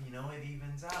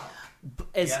evens out.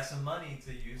 As, You have some money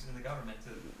to use in the government to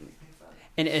make things better.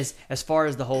 And as far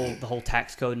as the whole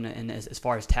tax code and as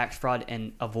far as tax fraud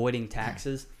and avoiding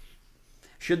taxes,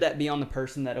 should that be on the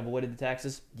person that avoided the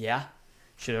taxes? Yeah.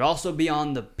 Should it also be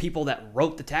on the people that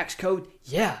wrote the tax code?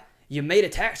 Yeah. You made a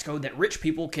tax code that rich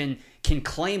people can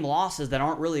claim losses that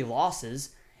aren't really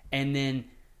losses and then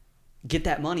get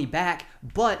that money back.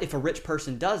 But if a rich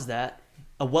person does that,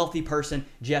 a wealthy person,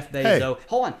 Jeff Bezos,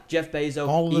 Jeff Bezos,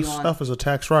 All this Elon, stuff is a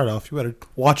tax write-off. You better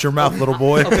watch your mouth, little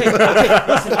boy. Okay,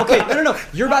 listen, no.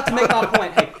 You're about to make my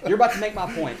point. Hey, you're about to make my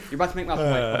point. What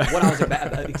I was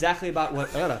exactly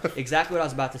what I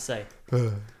was about to say.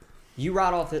 You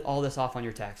write all this off on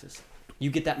your taxes.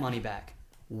 You get that money back.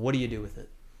 What do you do with it?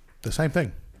 The same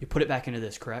thing. You put it back into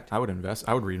this, correct? I would reinvest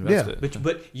Yeah. it.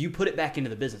 But you put it back into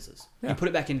the businesses. Yeah. You put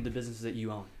it back into the businesses that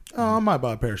you own. Oh, I might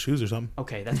buy a pair of shoes or something.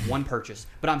 Okay, that's one purchase.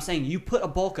 But I'm saying you put a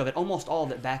bulk of it, almost all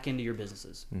of it, back into your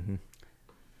businesses. Mm-hmm.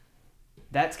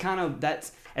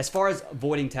 That's as far as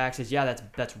avoiding taxes. Yeah,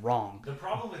 that's wrong. The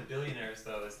problem with billionaires,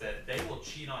 though, is that they will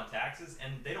cheat on taxes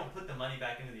and they don't put the money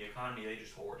back into the economy. They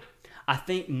just hoard it. I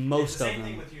think It's most the of same them.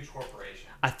 thing with huge corporations.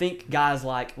 I think guys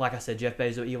like I said, Jeff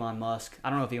Bezos, Elon Musk. I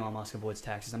don't know if Elon Musk avoids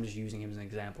taxes. I'm just using him as an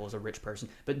example as a rich person.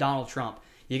 But Donald Trump,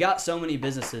 you got so many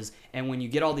businesses, and when you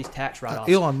get all these tax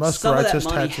write-offs, Elon Musk some of writes that his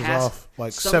money taxes has- off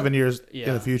like some 7 of- years yeah.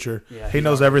 in the future. Yeah, he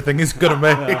knows everything he's going to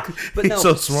make. But He's no,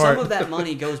 so smart. some of that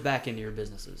money goes back into your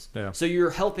businesses. Yeah. So you're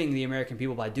helping the American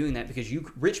people by doing that because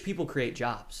rich people create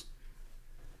jobs.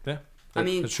 Yeah. I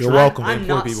mean, That's You're true. welcome. I'm Poor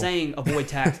not people. saying avoid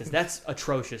taxes. That's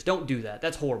atrocious. Don't do that.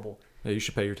 That's horrible. Yeah, you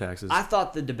should pay your taxes. I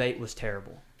thought the debate was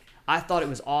terrible. I thought it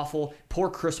was awful. Poor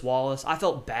Chris Wallace. I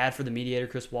felt bad for the mediator,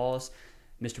 Chris Wallace.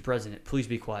 Mr. President, please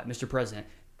be quiet. Mr. President,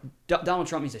 Donald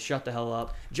Trump needs to shut the hell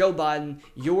up. Joe Biden,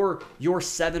 your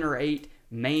 7 or 8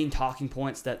 main talking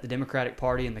points that the Democratic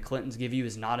Party and the Clintons give you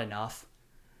is not enough.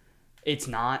 It's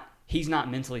not. He's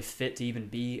not mentally fit to even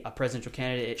be a presidential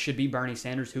candidate. It should be Bernie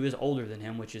Sanders, who is older than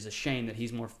him, which is a shame that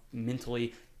he's more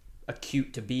mentally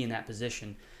acute to be in that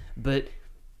position. But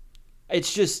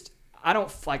it's just, I don't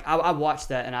like. I watch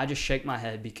that and I just shake my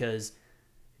head because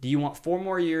do you want 4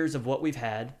 more years of what we've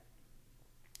had,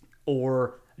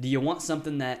 or do you want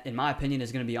something that, in my opinion,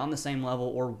 is going to be on the same level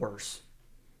or worse?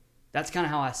 That's kind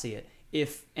of how I see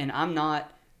it. And I'm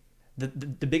not the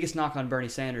biggest knock on Bernie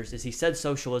Sanders is he said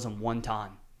socialism one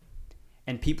time,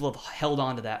 and people have held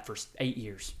on to that for 8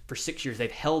 years, for 6 years.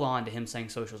 They've held on to him saying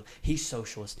socialism. He's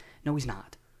socialist. No, he's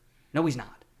not. No, he's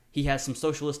not. He has some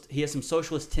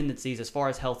socialist tendencies as far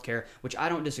as healthcare, which I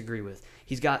don't disagree with.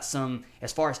 He's got some,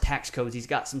 as far as tax codes, he's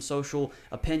got some social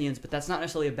opinions, but that's not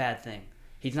necessarily a bad thing.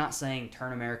 He's not saying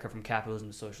turn America from capitalism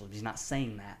to socialism. He's not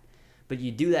saying that. But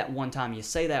you do that one time, you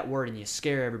say that word, and you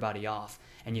scare everybody off,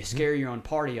 and you scare your own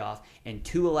party off. And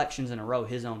 2 elections in a row,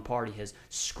 his own party has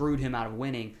screwed him out of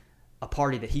winning a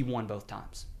party that he won both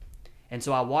times. And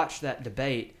so I watched that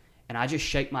debate, and I just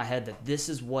shake my head that this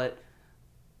is what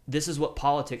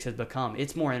politics has become.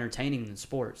 It's more entertaining than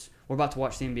sports. We're about to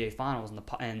watch the NBA Finals,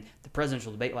 and the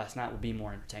presidential debate last night will be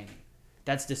more entertaining.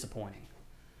 That's disappointing.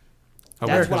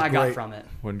 That's what I got great. from it.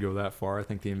 Wouldn't go that far. I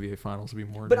think the NBA Finals would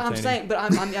be more But I'm entertaining.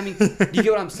 saying, I mean, do you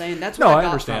get what I'm saying? That's what No, I I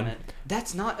got understand. from it.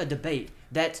 That's not a debate.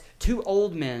 That's 2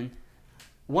 old men.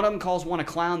 One of them calls one a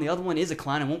clown. The other one is a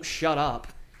clown and won't shut up.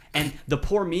 And the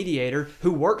poor mediator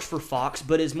who works for Fox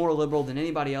but is more liberal than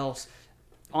anybody else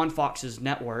on Fox's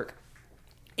network.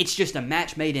 It's just a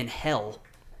match made in hell.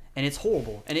 And it's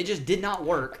horrible. And it just did not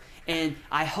work. And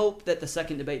I hope that the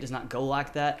second debate does not go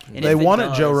like that. And They if it wanted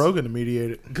does, Joe Rogan to mediate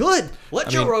it. Good. Let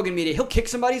Joe mean- Rogan mediate. He'll kick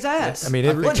somebody's ass. I mean,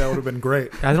 I think that would have been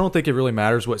great. I don't think it really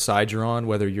matters what side you're on,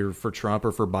 whether you're for Trump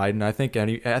or for Biden. I think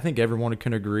everyone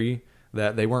can agree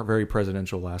that they weren't very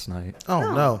presidential last night.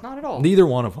 Oh, no. Not at all. Neither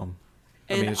one of them.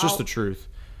 I And mean, it's just the truth.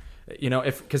 You know,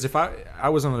 if I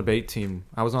was on the debate team,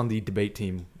 I was on the debate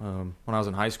team when I was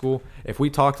in high school. If we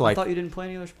talked I like, thought you didn't play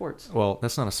any other sports. well,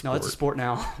 that's not a sport. No, it's a sport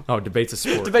now. Oh, debate's a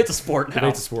sport. Debate's a sport now.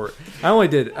 Debate's a sport. I only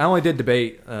did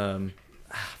debate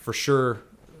for sure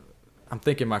I'm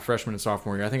thinking my freshman and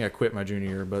sophomore year. I think I quit my junior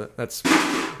year, but that's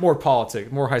more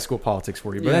high school politics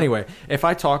for you. But Yeah. anyway, if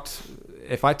I talked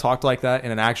like that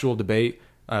in an actual debate,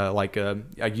 like a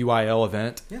UIL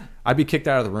event, Yeah. I'd be kicked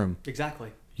out of the room.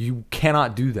 Exactly. You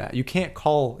cannot do that. You can't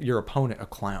call your opponent a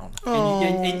clown.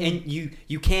 And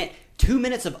you can't 2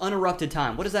 minutes of uninterrupted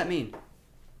time. What does that mean?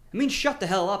 It means shut the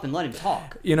hell up and let him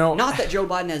talk. You know, Not that Joe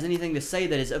Biden has anything to say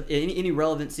that is of any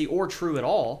relevancy or true at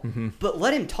all, but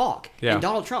let him talk. Yeah. And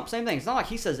Donald Trump, same thing. It's not like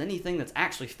he says anything that's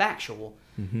actually factual,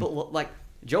 but like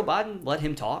Joe Biden, let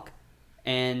him talk.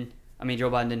 And I mean, Joe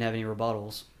Biden didn't have any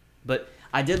rebuttals, but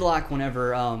I did like whenever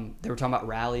they were talking about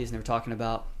rallies and they were talking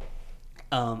about.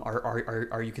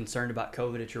 Are you concerned about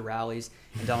COVID at your rallies?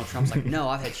 And Donald Trump's like, no,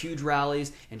 I've had huge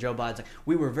rallies. And Joe Biden's like,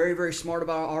 we were very, very smart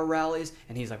about our rallies.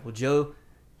 And he's like, well, Joe,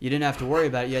 you didn't have to worry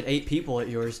about it. You had 8 people at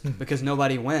yours because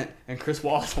nobody went. And Chris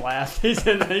Wallace laughed. He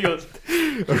said, he goes,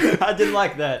 I did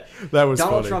like that. That was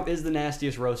Donald funny. Trump is the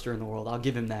nastiest roaster in the world. I'll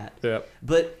give him that. Yeah.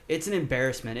 But it's an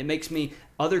embarrassment. It makes me,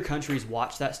 other countries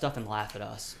watch that stuff and laugh at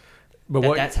us.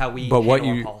 But That's how we But handle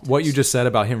our politics. what you just said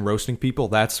about him roasting people,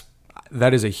 that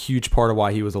is a huge part of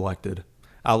why he was elected.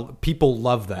 People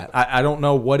love that. I don't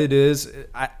know what it is.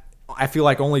 I feel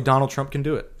like only Donald Trump can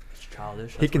do it. It's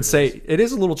childish. He can say it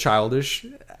is a little childish.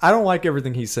 I don't like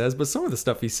everything he says, but some of the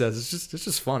stuff he says is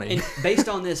just funny. And based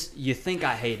on this, you think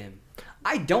I hate him.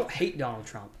 I don't hate Donald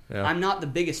Trump. Yeah. I'm not the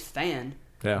biggest fan.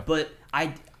 Yeah. But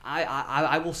I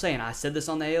will say, and I said this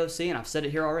on the AOC, and I've said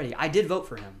it here already, I did vote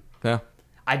for him. Yeah.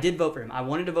 I did vote for him. I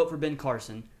wanted to vote for Ben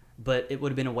Carson, but it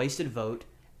would have been a wasted vote,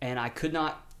 and I could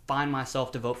not find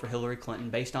myself to vote for Hillary Clinton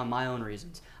based on my own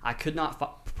reasons. I could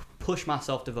not push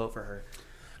myself to vote for her.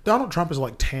 Donald Trump is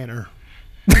like Tanner.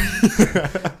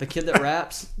 The kid that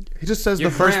raps, He just says Your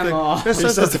the first grandma. thing. Just He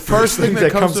says the first thing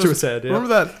that comes to his head. Yeah. Remember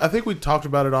that? I think we talked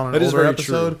about it on an That is older very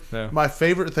episode. true. Yeah. My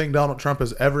favorite thing Donald Trump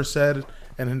has ever said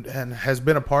and has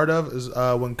been a part of is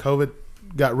when COVID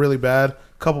got really bad a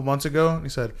couple months ago. And he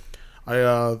said,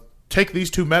 "I take these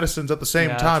 2 medicines at the same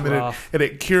Yeah, time, that's and rough.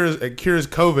 it cures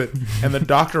COVID." And the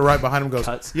doctor right behind him goes,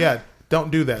 Cuts. "Yeah,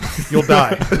 don't do that. You'll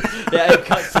die." yeah, it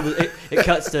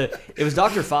cuts to it was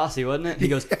Dr. Fauci, wasn't it? He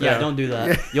goes, yeah, don't do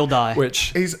that. You'll die.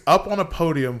 Which He's up on a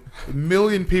podium, a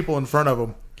million people in front of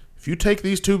him. If you take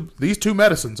these two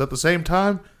medicines at the same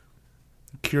time,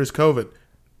 it cures COVID.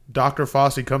 Dr.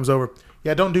 Fauci comes over.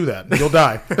 Yeah, don't do that. You'll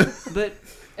die. But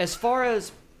as far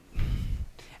as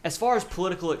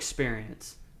political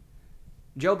experience,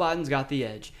 Joe Biden's got the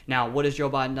edge. Now, what has Joe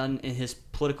Biden done in his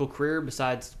political career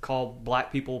besides call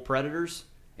black people predators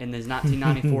in his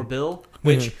 1994 bill?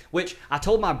 Which I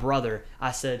told my brother,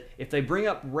 I said, if they bring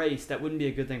up race, that wouldn't be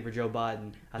a good thing for Joe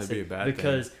Biden. That'd be a bad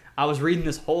because I was reading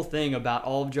this whole thing about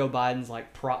all of Joe Biden's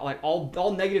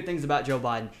all negative things about Joe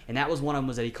Biden, and that was one of them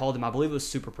was that he called them, I believe it was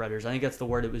super predators. I think that's the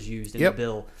word that was used in Yep. the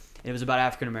bill. And it was about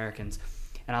African Americans.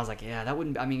 And I was like, yeah, that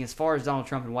wouldn't. I mean, as far as Donald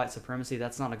Trump and white supremacy,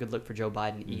 that's not a good look for Joe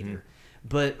Biden either.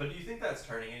 But But do you think that's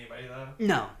turning anybody though?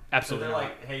 no, So absolutely they're not.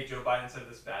 like, hey, Joe Biden said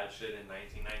this bad shit in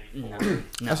 1994.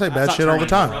 No, I say that's bad not shit all the turning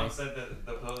time. Trump said that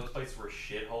those places were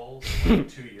shitholes like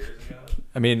 2 years ago.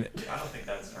 I mean, I don't think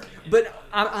that's turning anybody. But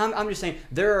I'm just saying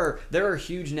there are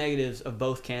huge negatives of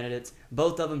both candidates.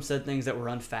 Both of them said things that were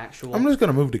unfactual. I'm just going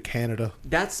to move to Canada.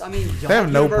 That's I mean They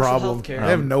have no universal problem. healthcare. They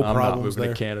have no I'm problems not moving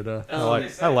there. to Canada. Oh, They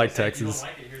said- I like they said, Texas. You don't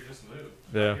like it here, just move.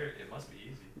 Yeah. Here, it must be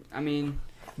easy. I mean,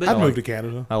 but I'd move to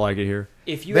Canada. I like it here.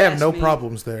 if you They have ask no me,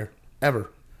 problems there. Ever.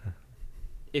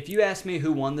 If you ask me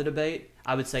who won the debate,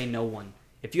 I would say no one.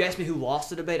 If you ask me who lost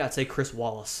the debate, I'd say Chris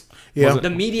Wallace. Yeah. The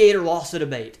mediator lost the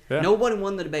debate. Yeah. No one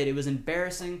won the debate. It was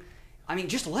embarrassing. I mean,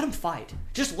 just let them fight.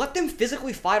 Just let them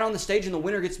physically fight on the stage, and the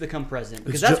winner gets to become president.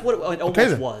 Because that's what it almost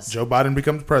then. was. Joe Biden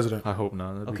becomes president. I hope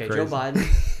not. That'd Okay, be Joe crazy.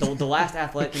 Biden. The last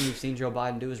athletic thing we've seen Joe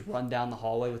Biden do is run down the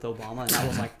hallway with Obama, and that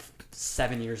was like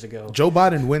 7 years ago. Joe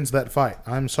Biden wins that fight.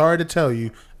 I'm sorry to tell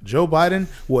you, Joe Biden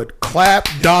would clap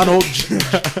Donald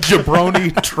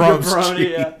Jabroni Trump's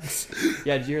Jabroni, cheeks.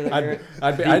 yeah. Did you hear that, I'd-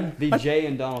 Garrett? I'd- The J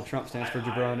in Donald Trump stands for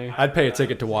jabroni. I'd pay a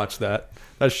ticket to watch that.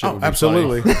 That shit Oh, would be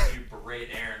absolutely. funny. You berate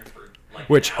Aaron for like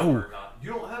Which- an hour oh, about, you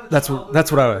don't have a that's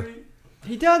childhood what I- memory?"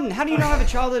 He doesn't. How do you not have a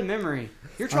childhood memory?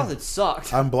 Your childhood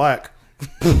sucked. I'm black.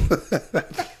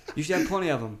 You should have plenty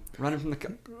of them running from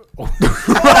the. Oh!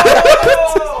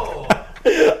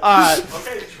 All right,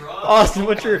 Okay, Trump. Austin,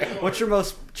 what's your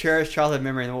most cherished childhood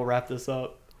memory? And then we'll wrap this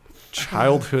up.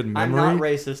 Childhood I'm memory. not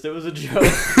racist. It was a joke.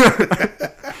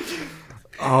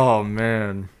 Oh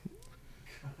man,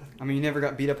 I mean, you never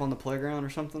got beat up on the playground or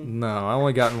something? no! I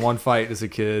only got in one fight as a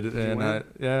kid, and win?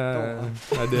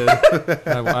 I did.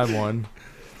 I won.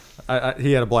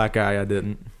 He had a black eye. I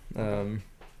didn't.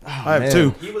 I have man.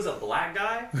 2. He was a black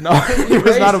guy. No, he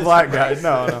was not a Racist. black guy.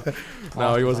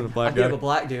 No, he wasn't a I black give a guy.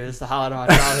 black dude. It's the highlight of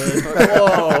my childhood.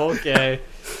 Whoa, okay.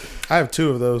 I have 2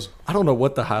 of those. I don't know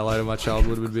what the highlight of my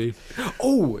childhood would be.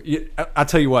 Oh, I'll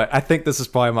tell you what. I think this is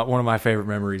probably one of my favorite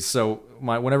memories. So,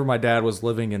 whenever my dad was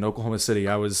living in Oklahoma City,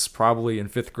 I was probably in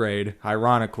 5th grade.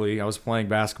 Ironically, I was playing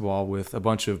basketball with a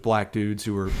bunch of black dudes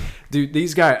who were,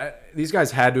 these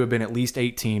guys had to have been at least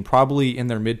 18, probably in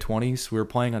their mid 20s. We were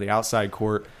playing on the outside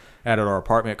court at our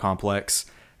apartment complex,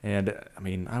 and I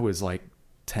mean, I was like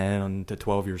 10 to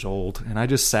 12 years old, and I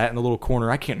just sat in the little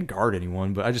corner. I can't guard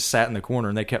anyone, but I just sat in the corner,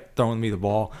 and they kept throwing me the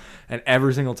ball. And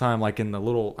every single time, like I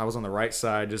was on the right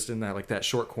side, just in that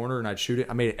short corner, and I'd shoot it.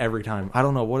 I made it every time. I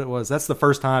don't know what it was. That's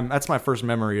my first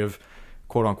memory of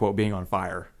quote unquote being on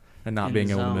fire and not In being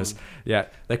the able to miss. zone. Yeah,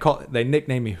 they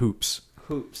nicknamed me Hoops.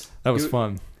 Hoops. That was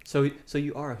fun. So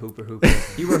you are a hooper.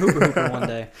 You were a hooper one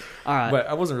day. All right. But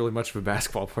I wasn't really much of a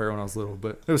basketball player when I was little,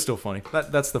 but it was still funny.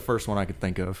 That's the first one I could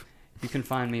think of. You can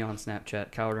find me on Snapchat,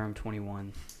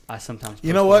 CowardRam21. I sometimes post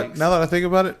You know what? links. Now that I think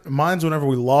about it, mine's whenever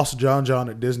we lost John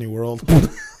at Disney World. Yeah,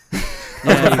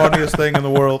 The funniest thing in the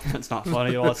world. It's not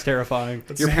funny at all. It's terrifying.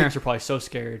 Your parents are probably so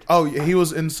scared. Oh, he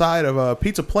was inside of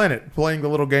Pizza Planet playing the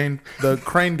little game, the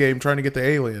crane game, trying to get the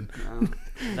alien.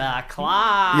 The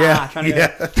claw. Yeah, Trying to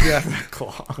get yeah.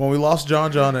 When we lost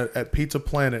John at Pizza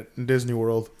Planet in Disney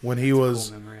World, when he was,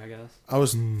 cool memory, I guess. I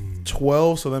was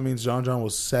 12, so that means John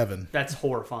was 7. That's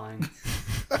horrifying.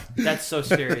 That's so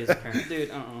scary as a parent.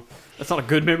 Dude, that's not a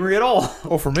good memory at all.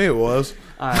 Well, for me it was.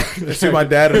 All right. I see my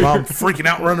dad and mom freaking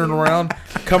out, running around,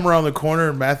 come around the corner,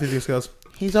 and Matthew just goes,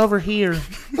 "He's over here."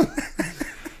 Dad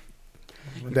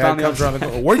found me comes on- around the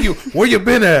corner. Where you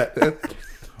been at?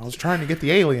 I was trying to get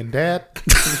the alien, Dad.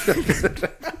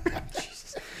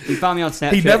 You found me on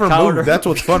Snapchat. He never Coward- moved. That's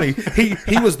what's funny.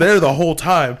 He was there the whole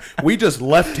time. We just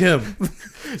left him.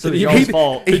 So it's y'all's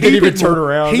fault. He didn't even turn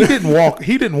around. He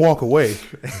didn't walk away.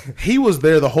 He was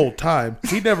there the whole time.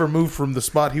 He never moved from the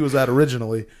spot he was at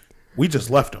originally. We just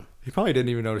left him. He probably didn't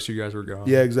even notice you guys were gone.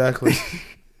 Yeah, exactly.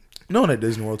 No one at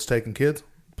Disney World's taking kids.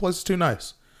 The place is too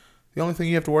nice. The only thing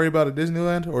you have to worry about at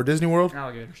Disneyland or Disney World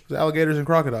Alligators. is alligators and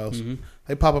crocodiles.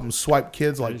 They pop up and swipe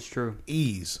kids That like is true.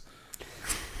 ease.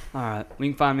 All right. You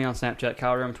can find me on Snapchat,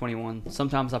 CowardRam21.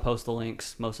 Sometimes I post the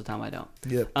links. Most of the time I don't.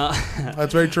 Yep, Uh,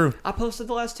 that's very true. I posted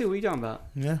the last 2. What are you talking about?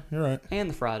 Yeah, you're right. And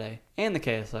the Friday. And the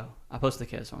KSO. I posted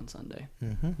the KSO on Sunday.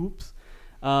 Mm-hmm. Oops.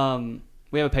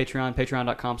 We have a Patreon,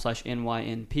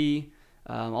 patreon.com/NYNP.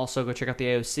 Also, go check out the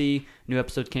AOC. New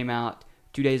episode came out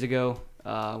 2 days ago,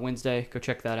 Wednesday. Go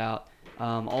check that out.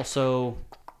 Also,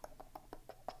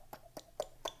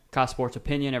 Kai Sports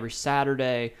Opinion every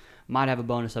Saturday. Might have a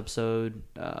bonus episode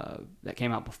that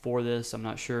came out before this. I'm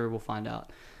not sure. We'll find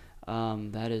out.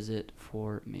 That is it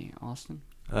for me. Austin?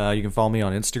 You can follow me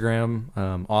on Instagram,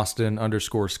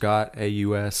 Austin_Scott,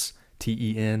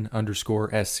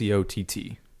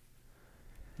 AUSTEN_SCOTT.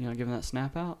 You not giving that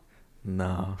snap out?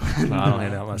 No, I don't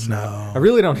hand out my snap. No. I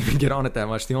really don't even get on it that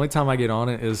much. The only time I get on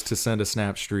it is to send a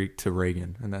snap streak to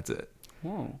Reagan, and that's it.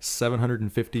 Whoa.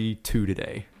 752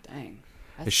 today. Dang.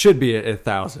 It should be at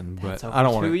 1,000, but That's over I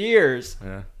don't want 2 to. years.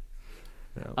 Yeah.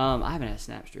 I haven't had a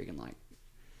snap streak in like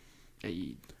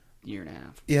a year and a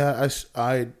half. Yeah,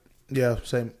 yeah,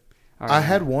 same. All right. I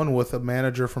had one with a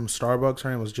manager from Starbucks. Her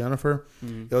name was Jennifer.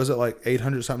 Mhm. It was at like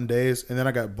 800 something days, and then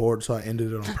I got bored, so I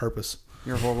ended it on purpose.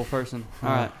 You're a horrible person. All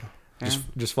right.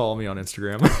 Just follow me on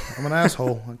Instagram. I'm an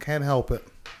asshole. I can't help it.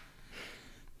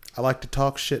 I like to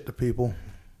talk shit to people.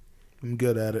 I'm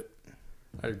good at it.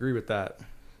 I agree with that.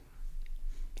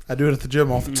 I do it at the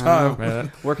gym all the No. time.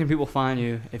 Man, Where can people find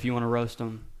you if you want to roast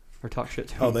them or talk shit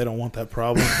to them? Oh, they don't want that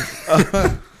problem.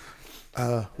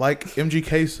 Like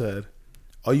MGK said,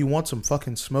 oh, you want some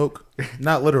fucking smoke?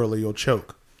 Not literally, you'll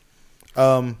choke.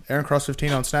 Aaron Cross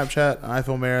 15 on Snapchat,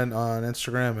 iPhone Aaron on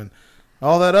Instagram, and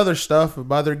all that other stuff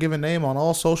by their given name on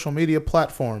all social media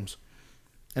platforms.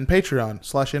 And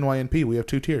Patreon/NYNP. We have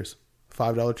 2 tiers,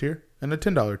 $5 tier and a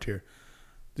 $10 tier.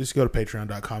 Just go to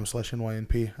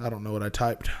patreon.com/NYNP. I don't know what I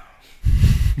typed.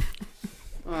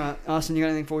 All right. Austin, you got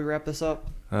anything before we wrap this up?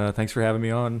 thanks for having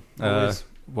me on. Always.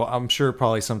 Well, I'm sure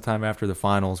probably sometime after the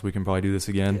finals we can probably do this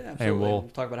again, Yeah, absolutely. and we'll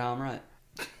talk about how I'm right.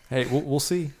 we'll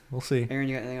see. We'll see. Aaron,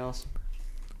 you got anything else?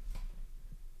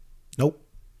 Nope.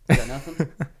 You got nothing?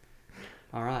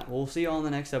 All right. Well, we'll see you all in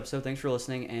the next episode. Thanks for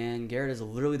listening. And Garrett is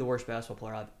literally the worst basketball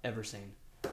player I've ever seen.